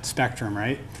of that spectrum,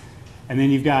 right? And then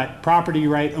you've got property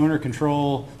right owner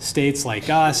control states like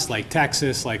us, like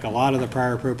Texas, like a lot of the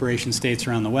prior appropriation states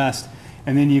around the West.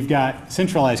 And then you've got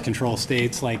centralized control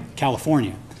states like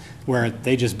California, where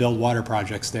they just build water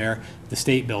projects there. The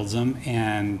state builds them,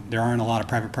 and there aren't a lot of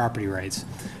private property rights.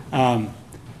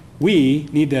 We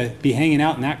need to be hanging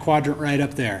out in that quadrant right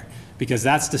up there, because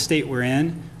that's the state we're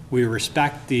in. We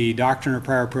respect the doctrine of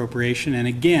prior appropriation. And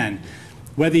again,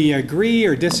 whether you agree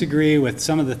or disagree with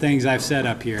some of the things I've said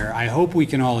up here, I hope we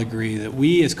can all agree that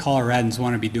we as Coloradans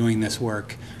want to be doing this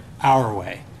work our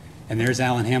way. And there's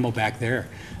Alan Hamel back there.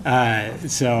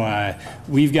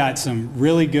 We've got some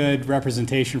really good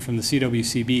representation from the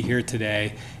CWCB here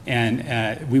today,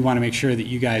 and we want to make sure that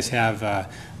you guys have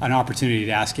an opportunity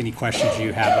to ask any questions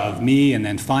you have of me, and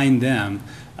then find them.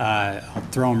 I'll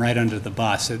throw them right under the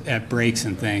bus at breaks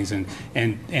and things, and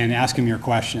ask them your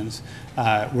questions.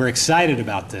 We're excited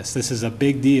about this. This is a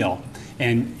big deal.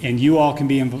 And you all can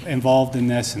be involved in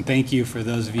this, and thank you for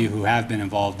those of you who have been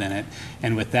involved in it.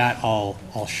 And with that,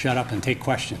 I'll shut up and take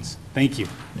questions. Thank you.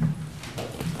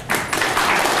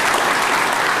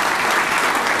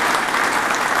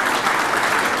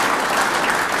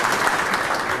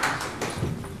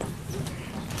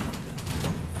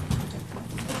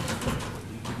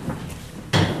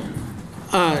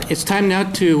 It's time now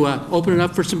to open it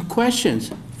up for some questions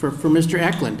for Mr.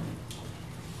 Eklund.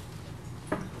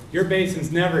 Your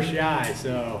basin's never shy,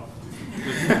 so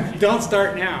don't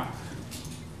start now.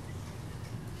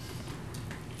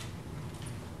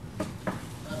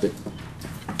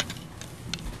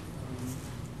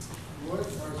 What are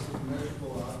some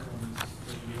measurable outcomes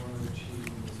that you want to achieve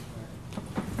in this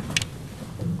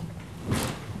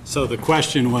plan? So the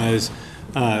question was,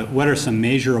 what are some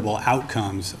measurable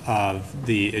outcomes of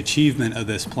the achievement of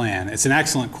this plan? It's an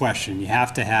excellent question. You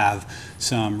have to have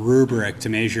some rubric to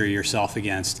measure yourself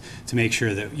against to make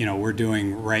sure that we're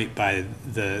doing right by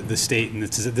the state, and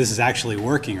this is actually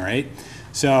working, right?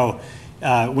 So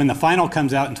when the final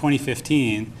comes out in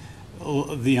 2015,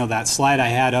 that slide I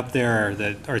had up there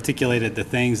that articulated the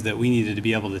things that we needed to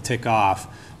be able to tick off.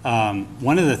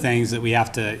 One of the things that we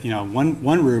have to,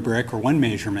 one rubric or one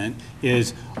measurement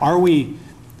is, are we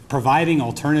providing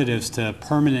alternatives to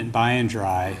permanent buy and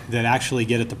dry that actually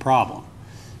get at the problem?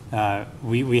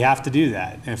 We have to do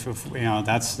that. If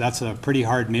that's a pretty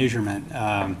hard measurement.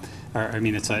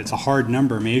 It's a hard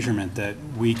number measurement that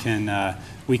we can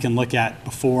look at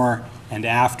before and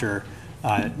after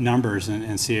numbers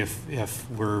and see if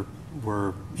we're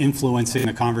influencing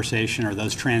the conversation or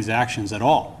those transactions at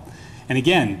all. And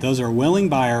again, those are willing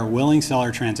buyer, willing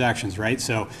seller transactions, right?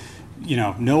 So,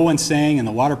 no one's saying, and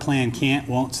the water plan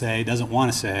won't say, doesn't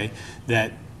want to say,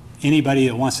 that anybody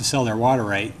that wants to sell their water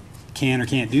right can or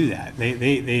can't do that.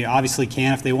 They obviously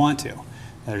can if they want to.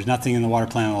 There's nothing in the water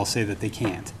plan that will say that they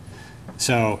can't.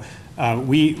 So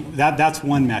that's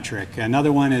one metric.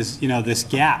 Another one is, this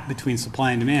gap between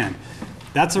supply and demand.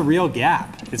 That's a real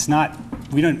gap. It's not,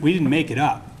 we didn't make it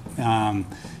up.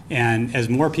 And as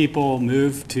more people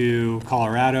move to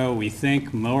Colorado, we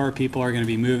think more people are going to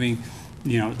be moving.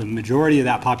 The majority of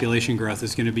that population growth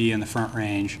is going to be in the Front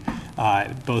Range,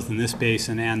 both in this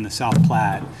basin and the South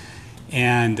Platte.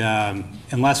 And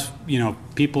unless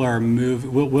people are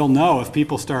we'll know if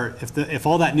people start, if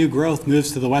all that new growth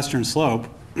moves to the Western Slope.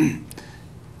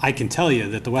 I can tell you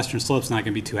that the Western Slope's not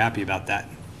going to be too happy about that.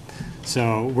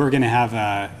 So we're going to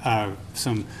have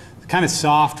some kind of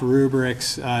soft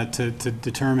rubrics to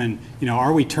determine,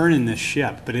 are we turning this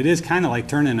ship? But it is kind of like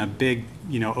turning a big,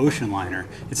 ocean liner.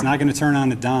 It's not going to turn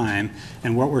on a dime.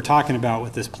 And what we're talking about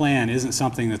with this plan isn't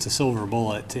something that's a silver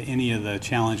bullet to any of the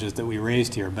challenges that we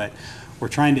raised here. But we're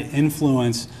trying to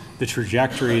influence the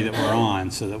trajectory that we're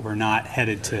on so that we're not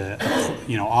headed to,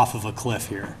 off of a cliff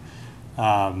here.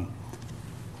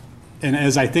 And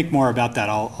as I think more about that,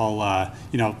 I'll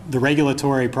the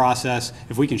regulatory process,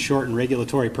 if we can shorten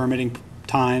regulatory permitting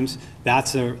times,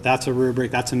 that's a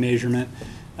rubric, that's a measurement.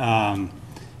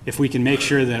 if we can make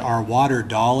sure that our water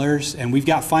dollars, and we've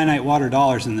got finite water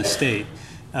dollars in the state,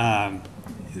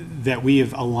 that we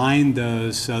have aligned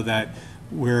those so that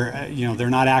we're, they're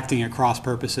not acting at cross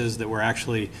purposes, that we're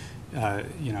actually,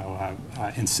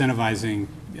 incentivizing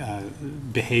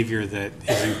behavior that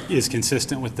is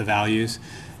consistent with the values.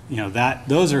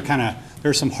 Those are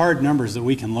there's some hard numbers that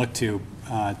we can look to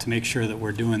make sure that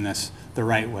we're doing this the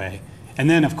right way. And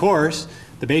then, of course,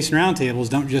 the Basin Roundtables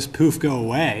don't just poof go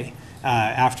away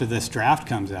after this draft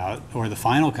comes out or the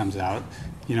final comes out.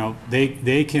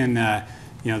 They can,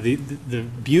 the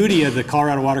beauty of the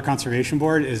Colorado Water Conservation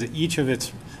Board is that each of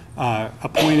its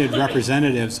appointed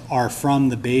representatives are from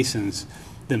the basins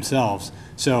themselves.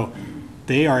 So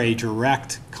they are a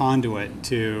direct conduit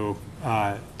to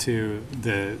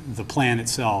the plan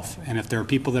itself. And if there are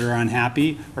people that are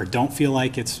unhappy or don't feel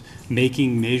like it's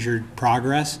making measured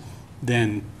progress,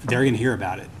 then they're going to hear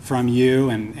about it from you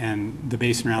and the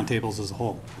Basin Roundtables as a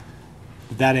whole.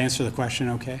 Did that answer the question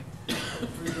okay?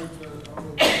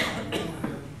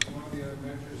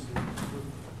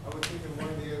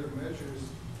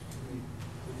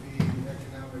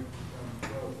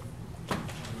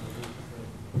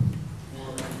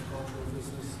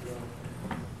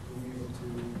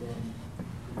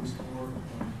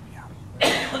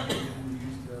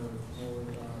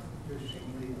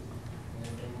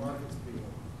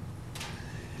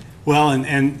 Well,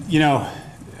 and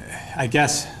I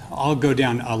guess I'll go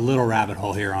down a little rabbit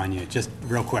hole here on you, just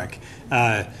real quick.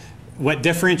 What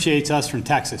differentiates us from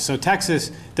Texas? So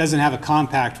Texas doesn't have a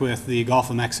compact with the Gulf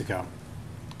of Mexico.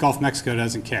 Gulf of Mexico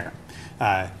doesn't care.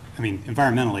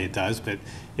 Environmentally it does, but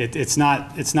it's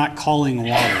not calling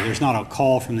water. There's not a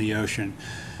call from the ocean.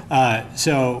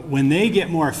 So when they get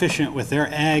more efficient with their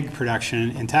ag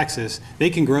production in Texas,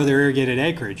 they can grow their irrigated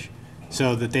acreage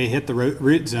so that they hit the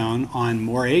root zone on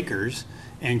more acres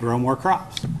and grow more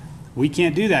crops. We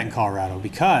can't do that in Colorado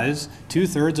because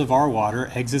 2/3 of our water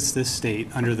exits this state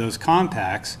under those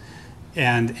compacts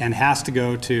and has to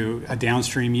go to a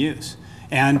downstream use.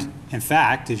 And in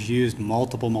fact, is used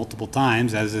multiple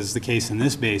times, as is the case in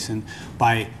this basin,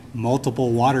 by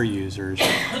multiple water users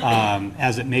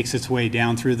as it makes its way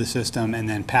down through the system and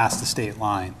then past the state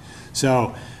line.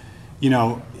 So,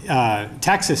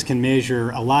 Texas can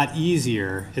measure a lot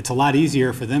easier. It's a lot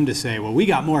easier for them to say, well, we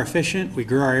got more efficient, we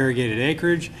grew our irrigated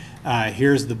acreage,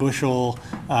 here's the bushel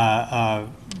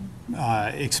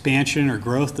expansion or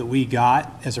growth that we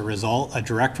got as a result, a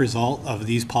direct result of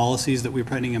these policies that we're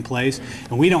putting in place.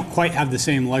 And we don't quite have the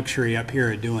same luxury up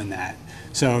here of doing that.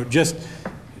 So just,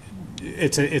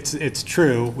 it's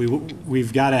true.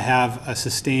 We've got to have a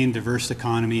sustained, diverse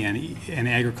economy, and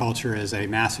agriculture is a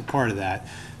massive part of that.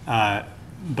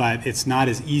 But it's not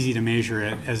as easy to measure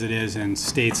it as it is in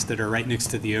states that are right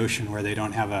next to the ocean where they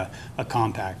don't have a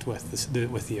compact with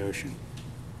the ocean.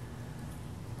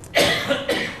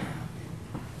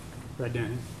 Right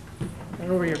down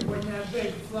here. Over here. When that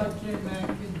big flood came back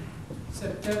in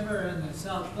September in the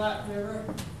South Platte River,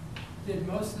 did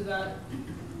most of that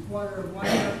water wind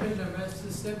up in the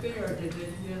Mississippi, or did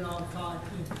it get all caught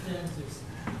in Kansas?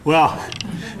 Well,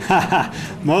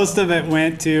 most of it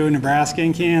went to Nebraska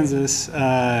and Kansas,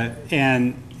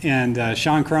 and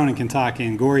Sean Cronin can talk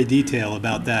in gory detail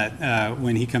about that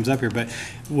when he comes up here. But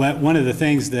one of the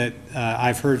things that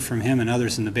I've heard from him and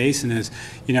others in the basin is,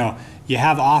 you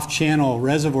have off-channel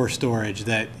reservoir storage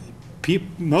that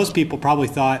most people probably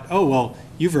thought, oh, well,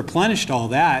 you've replenished all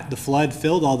that. The flood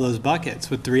filled all those buckets.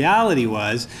 What the reality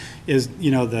is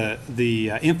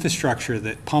the infrastructure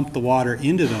that pumped the water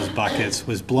into those buckets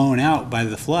was blown out by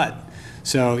the flood.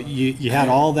 So you had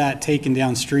all that taken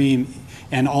downstream,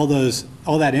 and all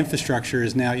that infrastructure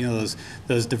is now,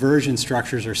 those diversion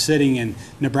structures are sitting in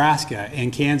Nebraska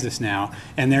and Kansas now,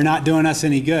 and they're not doing us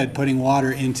any good putting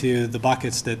water into the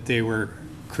buckets that they were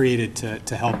created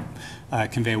to help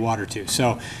convey water to.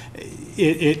 So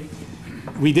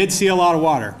we did see a lot of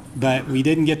water, but we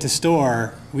didn't get to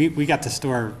store, we got to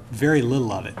store very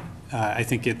little of it, I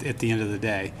think, at the end of the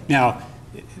day. Now,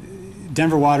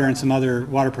 Denver Water and some other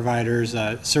water providers,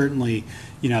 certainly,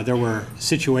 there were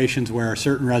situations where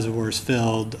certain reservoirs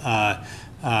filled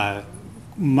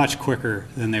much quicker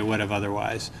than they would have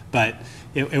otherwise. But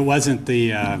it wasn't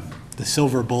the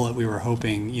silver bullet we were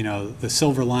hoping. The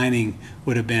silver lining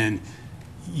would have been,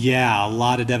 yeah, a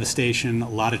lot of devastation, a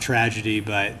lot of tragedy,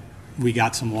 but we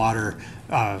got some water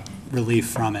relief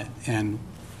from it, and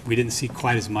we didn't see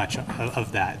quite as much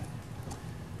of that.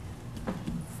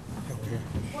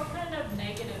 What kind of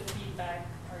negative feedback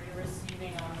are you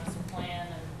receiving on this plan,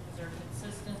 and is there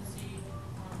consistency?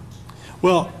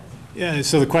 Well,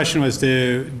 so the question was,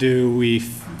 do we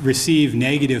receive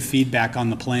negative feedback on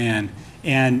the plan,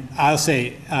 And I'll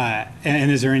say,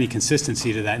 and is there any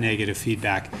consistency to that negative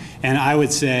feedback? And I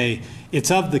would say it's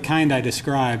of the kind I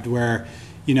described where,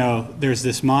 you know, there's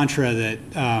this mantra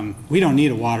that we don't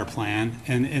need a water plan,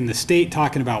 and the state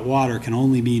talking about water can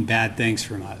only mean bad things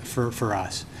for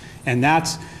us. And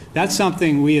that's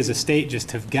something we as a state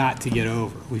just have got to get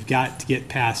over. We've got to get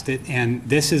past it, and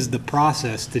this is the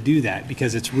process to do that,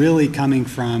 because it's really coming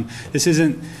from, this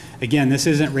isn't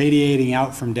radiating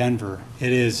out from Denver.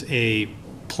 It is a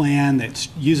plan that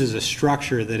uses a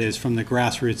structure that is from the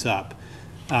grassroots up.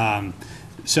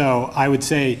 So I would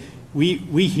say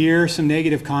we hear some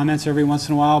negative comments every once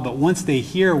in a while, but once they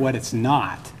hear what it's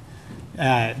not,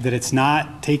 that it's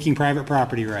not taking private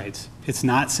property rights, it's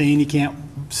not saying you can't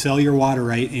sell your water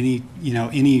right in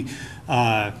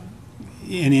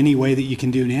any way that you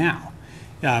can do now.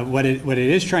 What it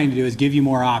is trying to do is give you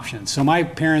more options. So my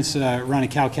parents run a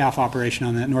cow-calf operation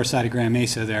on the north side of Grand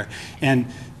Mesa there, and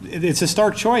it's a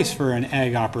stark choice for an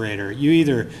ag operator. You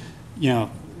either,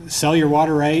 sell your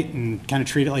water right and kind of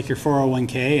treat it like your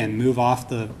 401k and move off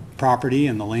the property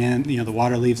and the land, the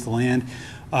water leaves the land,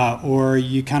 or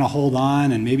you kind of hold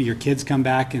on and maybe your kids come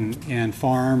back and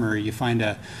farm, or you find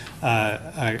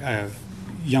a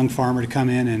young farmer to come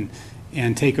in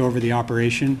and take over the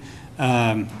operation.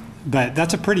 But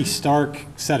that's a pretty stark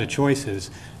set of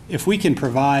choices. If we can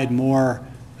provide more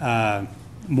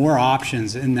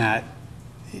options in that,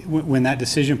 when that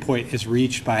decision point is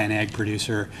reached by an ag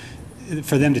producer,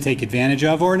 for them to take advantage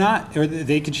of or not, or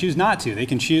they can choose not to. They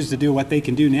can choose to do what they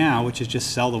can do now, which is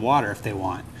just sell the water if they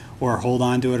want, or hold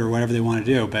on to it, or whatever they want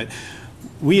to do. But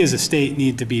we as a state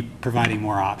need to be providing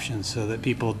more options so that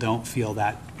people don't feel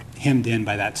that hemmed in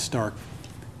by that stark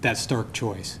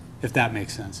choice, if that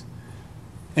makes sense.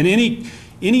 And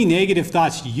any negative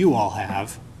thoughts you all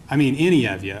have, I mean, any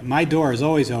of you, my door is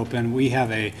always open. We have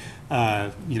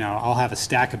I'll have a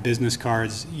stack of business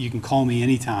cards. You can call me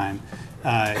anytime.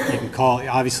 You can call,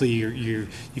 obviously you've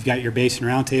got your Basin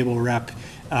Roundtable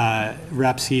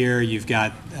reps here. You've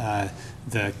got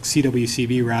the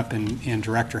CWCB rep and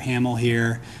Director Hamill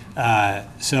here.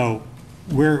 So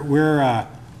we're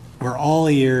all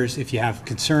ears if you have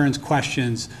concerns,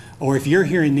 questions, or if you're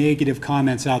hearing negative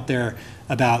comments out there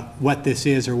about what this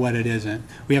is or what it isn't.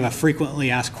 We have a frequently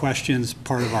asked questions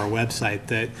part of our website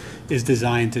that is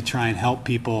designed to try and help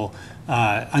people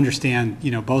understand,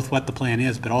 both what the plan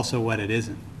is, but also what it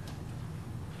isn't.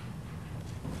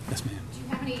 Yes, ma'am. Do you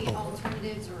have any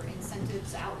alternatives or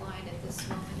incentives outlined at this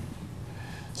moment?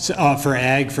 So, for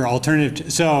ag, for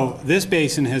alternative, so this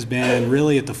basin has been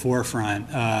really at the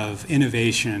forefront of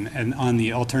innovation and on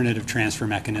the alternative transfer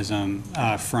mechanism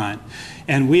front.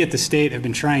 And we at the state have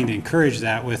been trying to encourage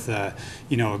that with a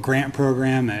grant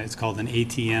program. It's called an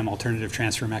ATM, Alternative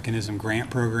Transfer Mechanism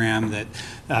Grant Program,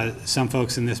 that some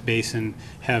folks in this basin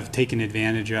have taken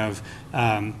advantage of.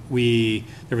 There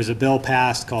was a bill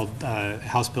passed called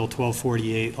House Bill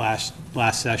 1248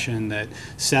 last session that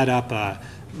set up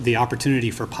the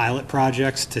opportunity for pilot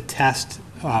projects to test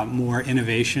more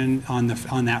innovation on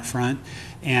that front,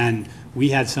 and we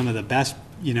had some of the best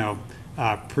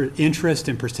interest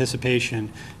and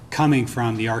participation coming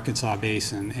from the Arkansas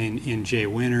Basin in Jay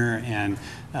Winter and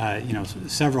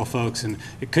several folks, and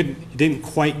it didn't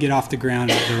quite get off the ground.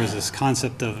 There was this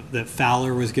concept of that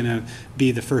Fowler was going to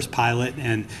be the first pilot,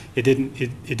 and it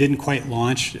didn't quite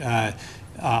launch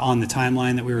on the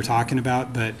timeline that we were talking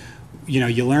about, but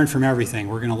you learn from everything.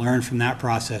 We're going to learn from that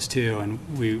process too, and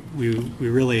we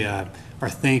really are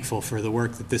thankful for the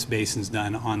work that this basin's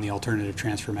done on the alternative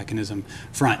transfer mechanism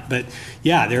front. But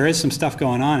yeah, there is some stuff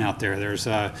going on out there. There's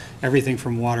everything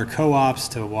from water co-ops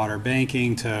to water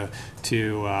banking to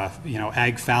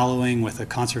ag fallowing with a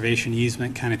conservation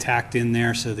easement kind of tacked in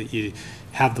there, so that you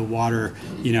have the water,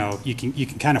 you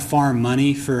can kind of farm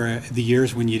money for the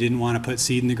years when you didn't want to put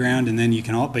seed in the ground, and then you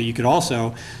could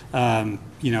also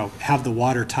have the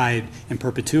water tied in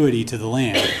perpetuity to the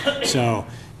land. So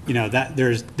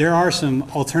there are some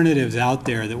alternatives out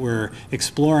there that we're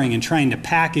exploring and trying to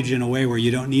package in a way where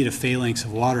you don't need a phalanx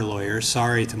of water lawyers.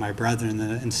 Sorry to my brethren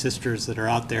and sisters that are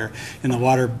out there in the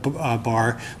water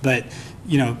bar, but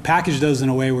package those in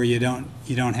a way where you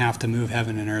don't have to move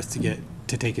heaven and earth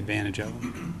to take advantage of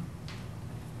them.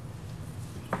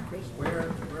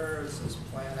 Where is this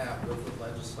plan at with the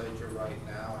legislature right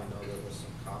now? I know there was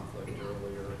some conflict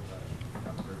earlier, but I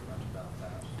haven't heard much about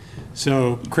that.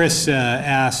 So Chris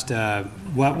asked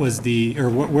what was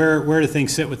where do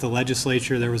things sit with the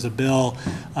legislature? There was a bill,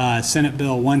 Senate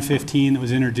Bill 115, that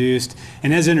was introduced,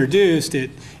 and as introduced,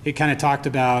 it kind of talked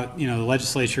about the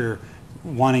legislature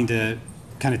wanting to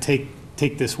kind of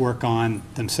take this work on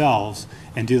themselves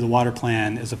and do the water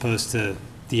plan, as opposed to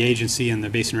the agency and the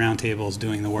Basin Roundtable is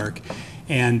doing the work.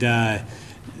 And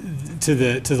to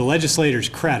the legislators'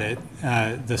 credit,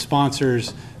 the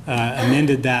sponsors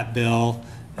amended that bill,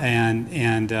 and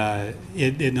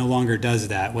it no longer does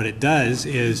that. What it does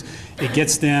is it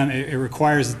gets them, it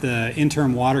requires the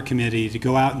interim water committee to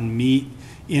go out and meet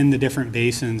in the different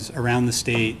basins around the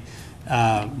state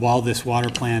while this water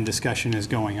plan discussion is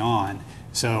going on.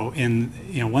 So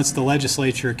once the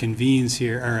legislature convenes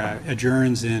here, or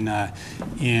adjourns in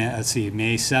let's see,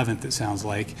 May 7th, it sounds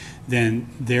like, then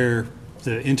the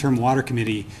interim water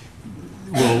committee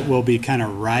will be kind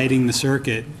of riding the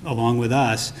circuit along with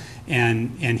us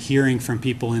and hearing from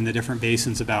people in the different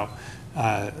basins about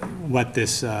what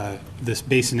this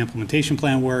basin implementation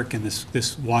plan work and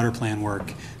this water plan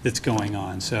work that's going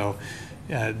on. So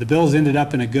the bill's ended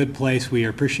up in a good place. We are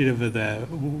appreciative of the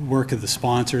work of the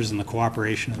sponsors and the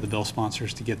cooperation of the bill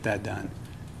sponsors to get that done.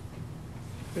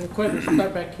 Question,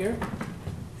 start back here.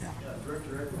 Yeah,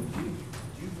 Director Eklund, do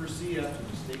you foresee after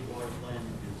the state water plan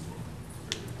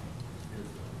is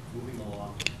moving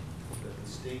along that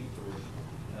the state will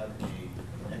have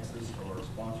a nexus or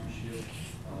sponsorship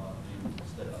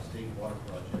in a state water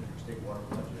project or state water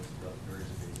projects throughout the various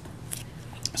basins?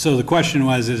 So the question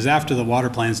was, is after the water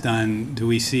plan's done, do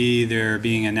we see there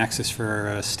being a nexus for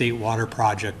a state water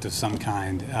project of some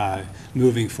kind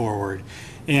moving forward?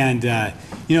 And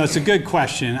it's a good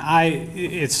question.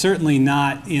 It's certainly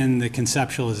not in the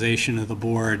conceptualization of the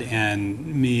board and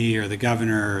me or the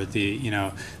governor or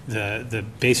the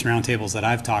Basin Roundtables that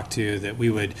I've talked to that we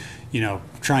would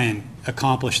try and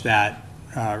accomplish that.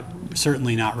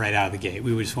 Certainly not right out of the gate.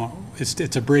 We would just want,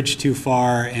 it's a bridge too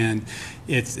far, and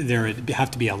there would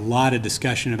have to be a lot of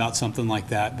discussion about something like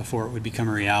that before it would become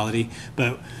a reality.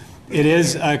 But it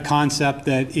is a concept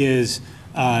that is,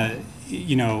 I'll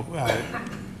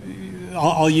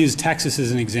use Texas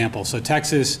as an example. So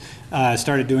Texas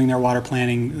started doing their water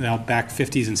planning back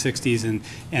 50s and 60s,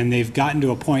 and they've gotten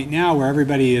to a point now where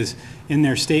everybody is in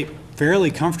their state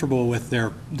fairly comfortable with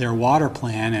their water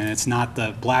plan, and it's not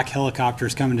the black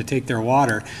helicopters coming to take their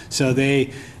water. So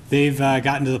they've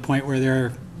gotten to the point where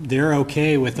they're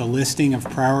okay with a listing of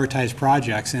prioritized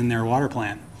projects in their water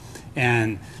plan.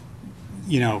 And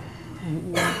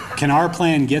can our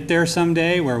plan get there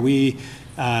someday where we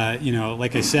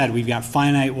like I said, we've got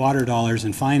finite water dollars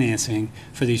in financing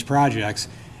for these projects.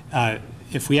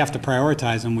 If we have to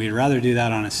prioritize them, we'd rather do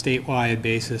that on a statewide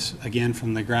basis, again,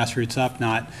 from the grassroots up,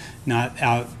 not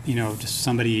out, just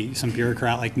some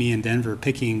bureaucrat like me in Denver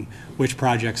picking which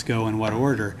projects go in what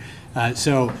order.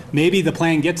 So maybe the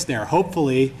plan gets there.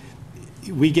 Hopefully,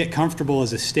 we get comfortable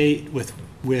as a state with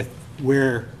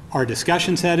where our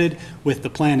discussion's headed, with the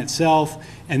plan itself,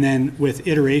 and then with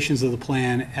iterations of the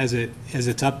plan as it's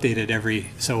updated every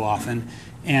so often.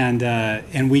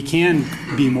 And we can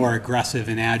be more aggressive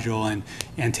and agile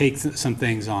and take some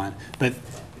things on, but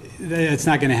it's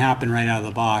not going to happen right out of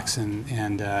the box.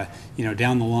 And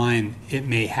down the line, it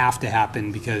may have to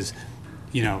happen because,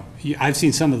 I've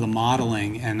seen some of the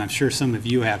modeling, and I'm sure some of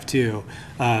you have too,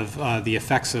 of the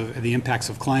impacts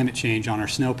of climate change on our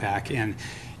snowpack. And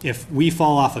if we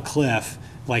fall off a cliff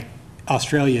like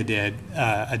Australia did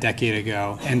a decade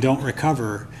ago and don't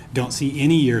recover, don't see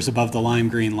any years above the lime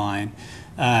green line,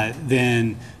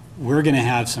 then we're going to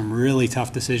have some really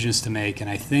tough decisions to make. And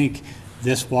I think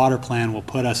this water plan will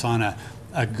put us on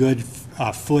a good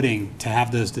footing to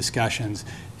have those discussions.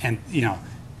 And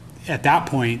at that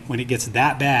point, when it gets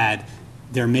that bad,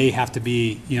 there may have to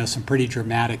be some pretty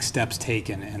dramatic steps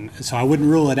taken. And so I wouldn't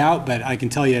rule it out, but I can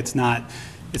tell you it's not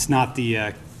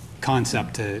the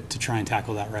concept to try and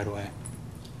tackle that right away.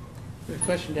 There's a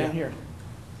question down here.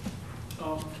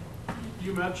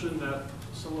 You mentioned that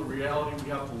some of the reality we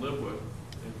have to live with,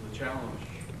 and the challenge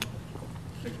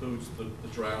includes the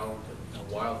drought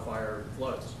and wildfire and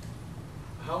floods.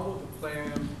 How will the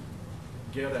plan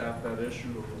get at that issue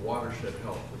of the watershed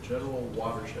health, the general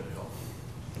watershed health?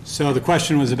 So the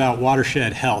question was about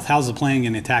watershed health. How's the plan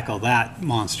going to tackle that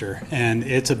monster? And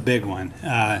it's a big one.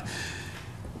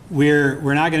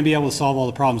 We're not going to be able to solve all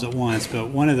the problems at once, but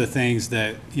one of the things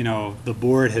that the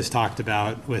board has talked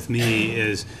about with me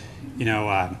is,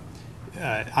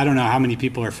 I don't know how many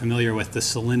people are familiar with the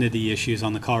salinity issues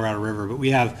on the Colorado River, but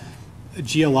we have a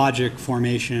geologic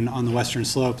formation on the western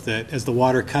slope that as the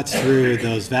water cuts through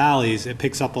those valleys, it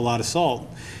picks up a lot of salt.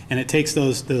 And it takes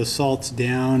those salts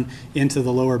down into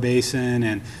the lower basin,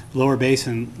 and the lower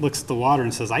basin looks at the water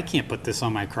and says, I can't put this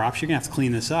on my crops, you're going to have to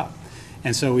clean this up.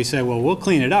 And so we say, well, we'll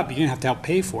clean it up, you're going to have to help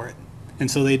pay for it. And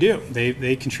so they do.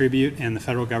 They contribute, and the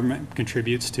federal government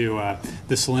contributes to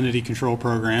the salinity control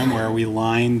program, where we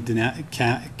line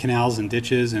canals and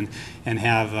ditches and and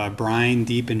have brine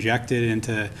deep injected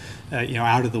into,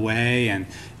 out of the way. And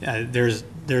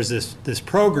there's this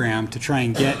program to try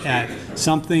and get at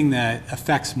something that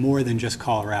affects more than just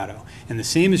Colorado. And the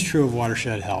same is true of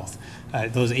watershed health.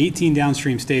 Those 18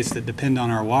 downstream states that depend on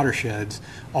our watersheds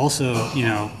also,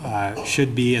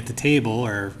 should be at the table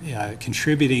or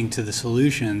contributing to the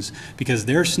solutions, because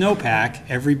their snowpack,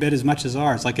 every bit as much as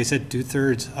ours, like I said,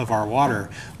 2/3 of our water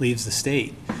leaves the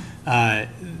state.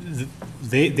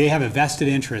 They have a vested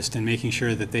interest in making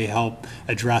sure that they help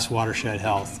address watershed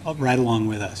health right along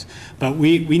with us. But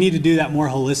we need to do that more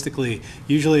holistically.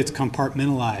 Usually it's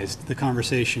compartmentalized, the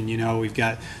conversation. We've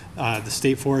got the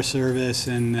State Forest Service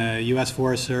and the U.S.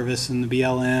 Forest Service and the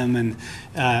BLM and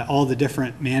all the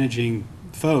different managing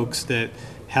folks that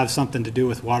have something to do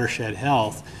with watershed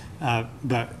health.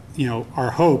 But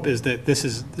our hope is that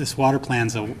this water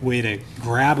plan's a way to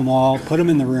grab them all, put them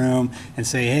in the room, and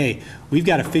say, hey, we've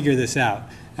got to figure this out.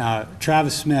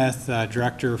 Travis Smith,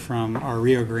 director from our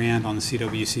Rio Grande on the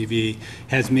CWCB,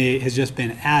 has just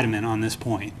been adamant on this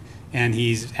point. And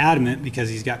he's adamant because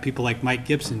he's got people like Mike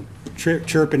Gibson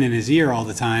chirping in his ear all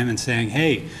the time and saying,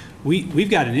 hey, we've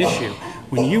got an issue.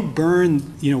 When you burn,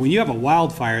 when you have a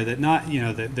wildfire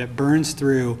that burns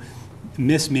through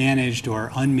mismanaged or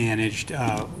unmanaged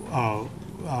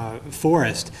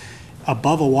forest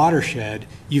above a watershed,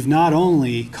 you've not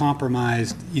only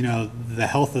compromised the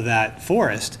health of that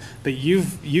forest, but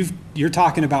you're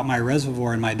talking about my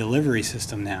reservoir and my delivery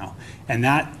system now, and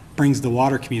that brings the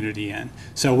water community in.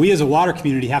 So we as a water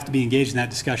community have to be engaged in that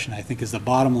discussion, I think, is the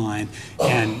bottom line,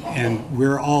 and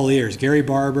we're all ears. Gary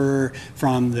Barber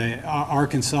from the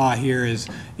Arkansas here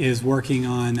is working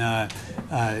on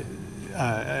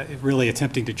really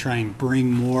attempting to try and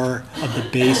bring more of the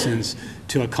basins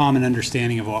to a common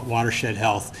understanding of what watershed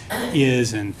health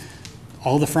is, and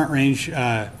all the Front Range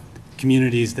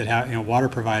communities that have, water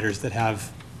providers that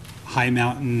have high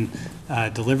mountain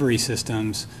delivery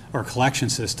systems or collection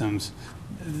systems,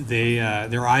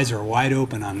 their eyes are wide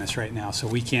open on this right now, so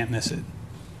we can't miss it.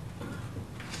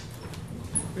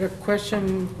 We have a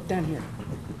question down here.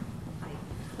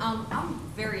 I'm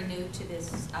very new to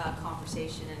this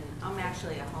conversation, and I'm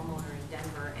actually a homeowner in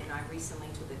Denver, and I recently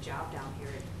took a job down here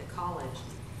at the college.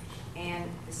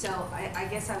 And so I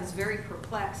guess I was very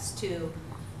perplexed to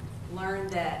learn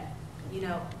that,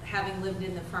 having lived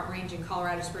in the Front Range in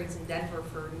Colorado Springs and Denver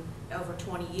for over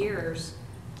 20 years,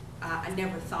 I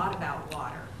never thought about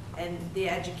water. And the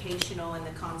educational and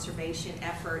the conservation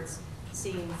efforts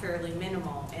seem fairly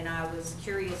minimal. And I was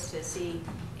curious to see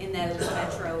in those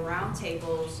metro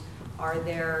roundtables, are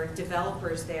there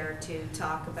developers there to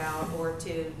talk about or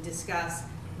to discuss,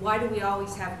 why do we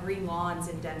always have green lawns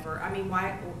in Denver?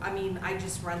 I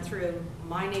just run through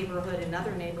my neighborhood and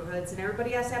other neighborhoods, and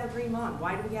everybody has to have a green lawn.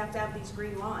 Why do we have to have these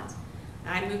green lawns?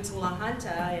 And I moved to La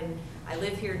Junta, and I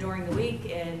live here during the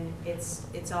week, and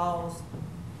it's all,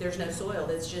 there's no soil,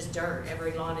 it's just dirt.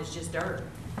 Every lawn is just dirt,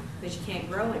 because you can't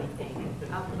grow anything.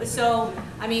 So,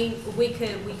 we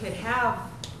could have,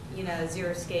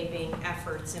 xeriscaping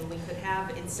efforts, and we could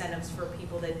have incentives for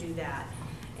people that do that.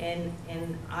 And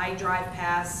I drive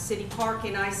past City Park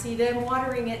and I see them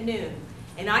watering at noon.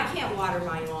 And I can't water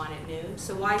my lawn at noon,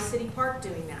 so why is City Park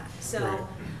doing that? So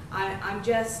I'm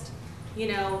just,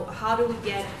 how do we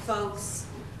get folks,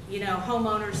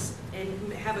 homeowners,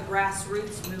 and have a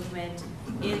grassroots movement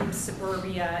in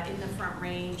suburbia, in the Front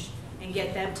Range, and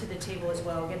get them to the table as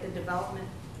well, get the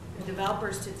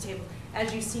developers to the table.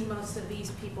 As you see, most of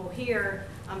these people here,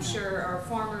 I'm sure, are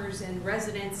farmers and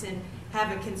residents and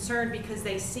have a concern because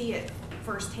they see it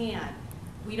firsthand.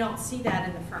 We don't see that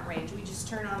in the Front Range. We just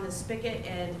turn on the spigot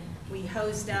and we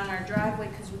hose down our driveway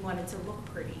because we want it to look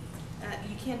pretty.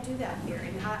 You can't do that here.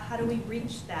 And how do we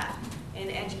reach that and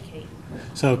educate?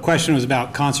 So the question was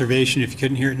about conservation. If you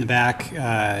couldn't hear it in the back,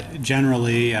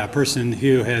 generally a person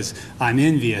who has, I'm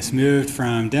envious, moved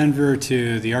from Denver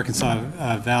to the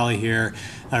Arkansas Valley here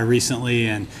recently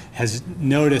and has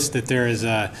noticed that there is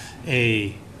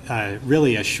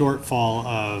really a shortfall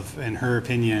of, in her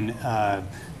opinion,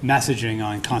 messaging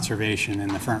on conservation in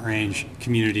the Front Range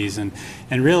communities. And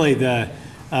really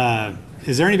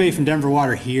is there anybody from Denver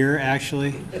Water here,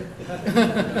 actually?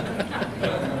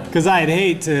 Because I'd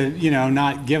hate to,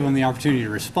 not give them the opportunity to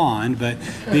respond, but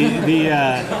the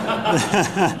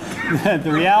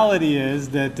reality is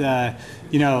that,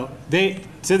 they,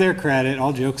 to their credit,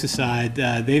 all jokes aside,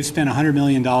 they've spent $100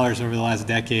 million over the last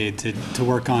decade to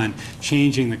work on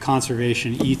changing the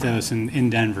conservation ethos in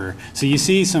Denver. So you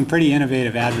see some pretty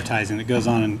innovative advertising that goes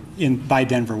on by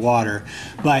Denver Water,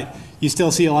 but you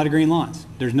still see a lot of green lawns.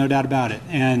 There's no doubt about it.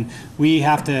 And we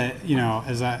have to,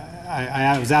 as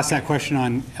I was asked that question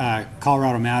on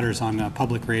Colorado Matters on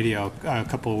public radio a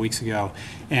couple of weeks ago,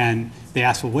 and they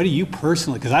asked, well, what are you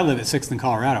personally, because I live at 6th in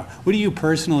Colorado, what are you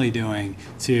personally doing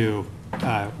to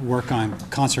work on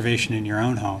conservation in your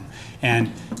own home?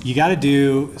 And you got to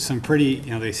do some pretty,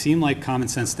 they seem like common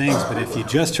sense things, but if you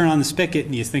just turn on the spigot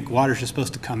and you think water's just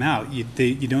supposed to come out, you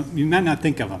might not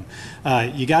think of them.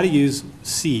 You got to use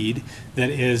seed that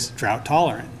is drought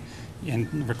tolerant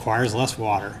and requires less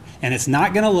water, and it's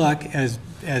not going to look as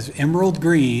emerald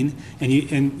green,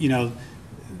 and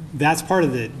that's part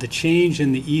of the change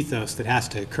in the ethos that has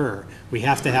to occur. We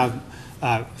have to have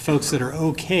folks that are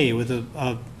okay with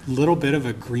a little bit of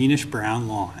a greenish brown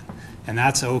lawn, and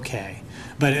that's okay.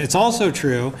 But it's also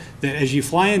true that as you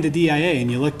fly into DIA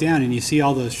and you look down and you see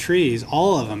all those trees,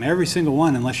 all of them, every single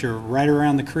one, unless you're right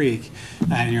around the creek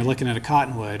and you're looking at a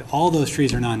cottonwood, all those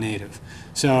trees are non-native.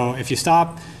 So if you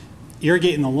stop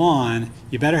irrigating the lawn,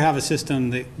 you better have a system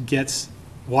that gets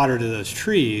water to those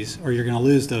trees, or you're going to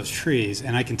lose those trees.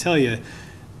 And I can tell you,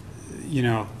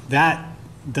 that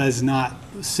does not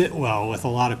sit well with a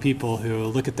lot of people who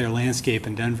look at their landscape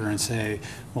in Denver and say,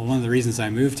 well, one of the reasons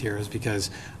I moved here is because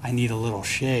I need a little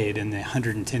shade in the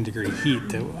 110-degree heat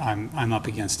that I'm up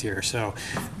against here. So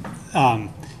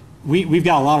we've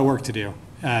got a lot of work to do.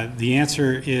 The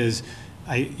answer is,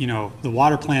 the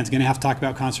water plan is going to have to talk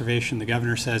about conservation. The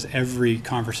governor says every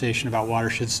conversation about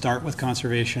water should start with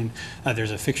conservation.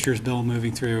 There's a fixtures bill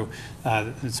moving through.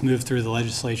 It's moved through the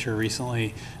legislature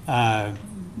recently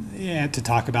to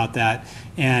talk about that.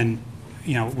 And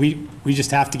we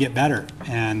just have to get better.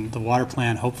 And the water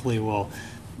plan hopefully will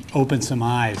open some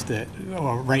eyes that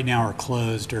right now are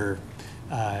closed or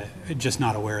just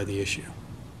not aware of the issue.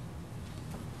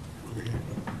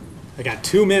 I got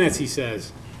 2 minutes, he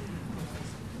says.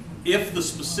 If the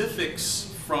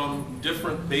specifics from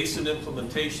different basin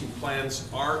implementation plans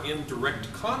are in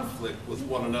direct conflict with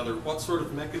one another, what sort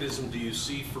of mechanism do you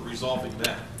see for resolving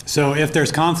that? So if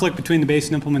there's conflict between the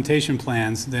basin implementation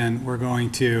plans, then we're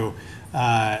going to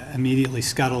immediately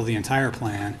scuttle the entire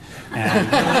plan.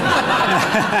 And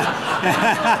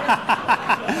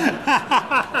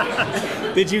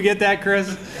did you get that,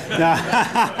 Chris?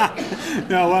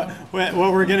 No, what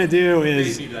we're going to do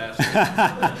is,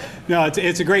 no,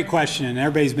 it's a great question, and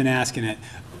everybody's been asking it.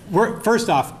 First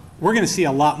off, we're going to see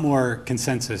a lot more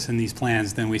consensus in these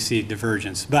plans than we see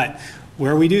divergence. But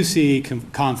where we do see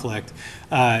conflict,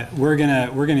 we're going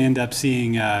to end up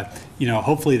seeing,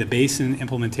 hopefully the basin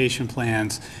implementation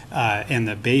plans and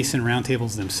the basin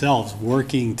roundtables themselves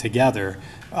working together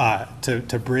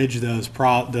to bridge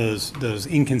those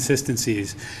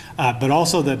inconsistencies. But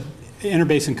also the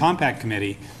Interbasin Compact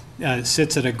Committee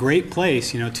sits at a great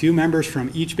place. 2 members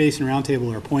from each basin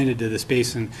roundtable are appointed to this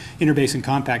Interbasin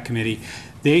Compact Committee.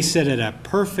 They sit at a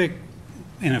perfect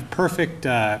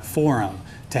forum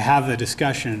to have a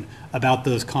discussion about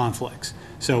those conflicts.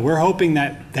 So we're hoping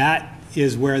that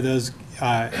is where those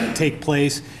take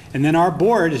place. And then our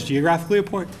board is geographically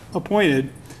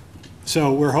appointed.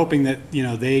 So we're hoping that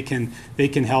they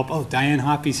can help. Oh, Diane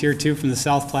Hoppy's here too from the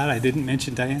South Platte. I didn't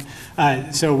mention Diane.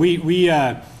 So we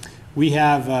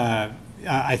have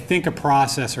I think a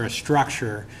process or a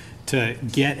structure to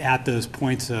get at those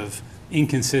points of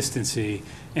inconsistency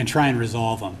and try and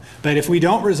resolve them. But if we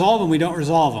don't resolve them, we don't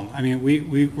resolve them. I mean,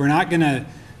 we're not gonna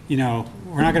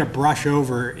brush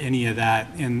over any of that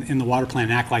in the water plan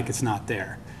and act like it's not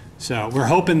there. So we're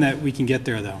hoping that we can get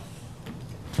there, though.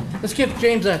 Let's give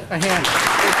James a hand.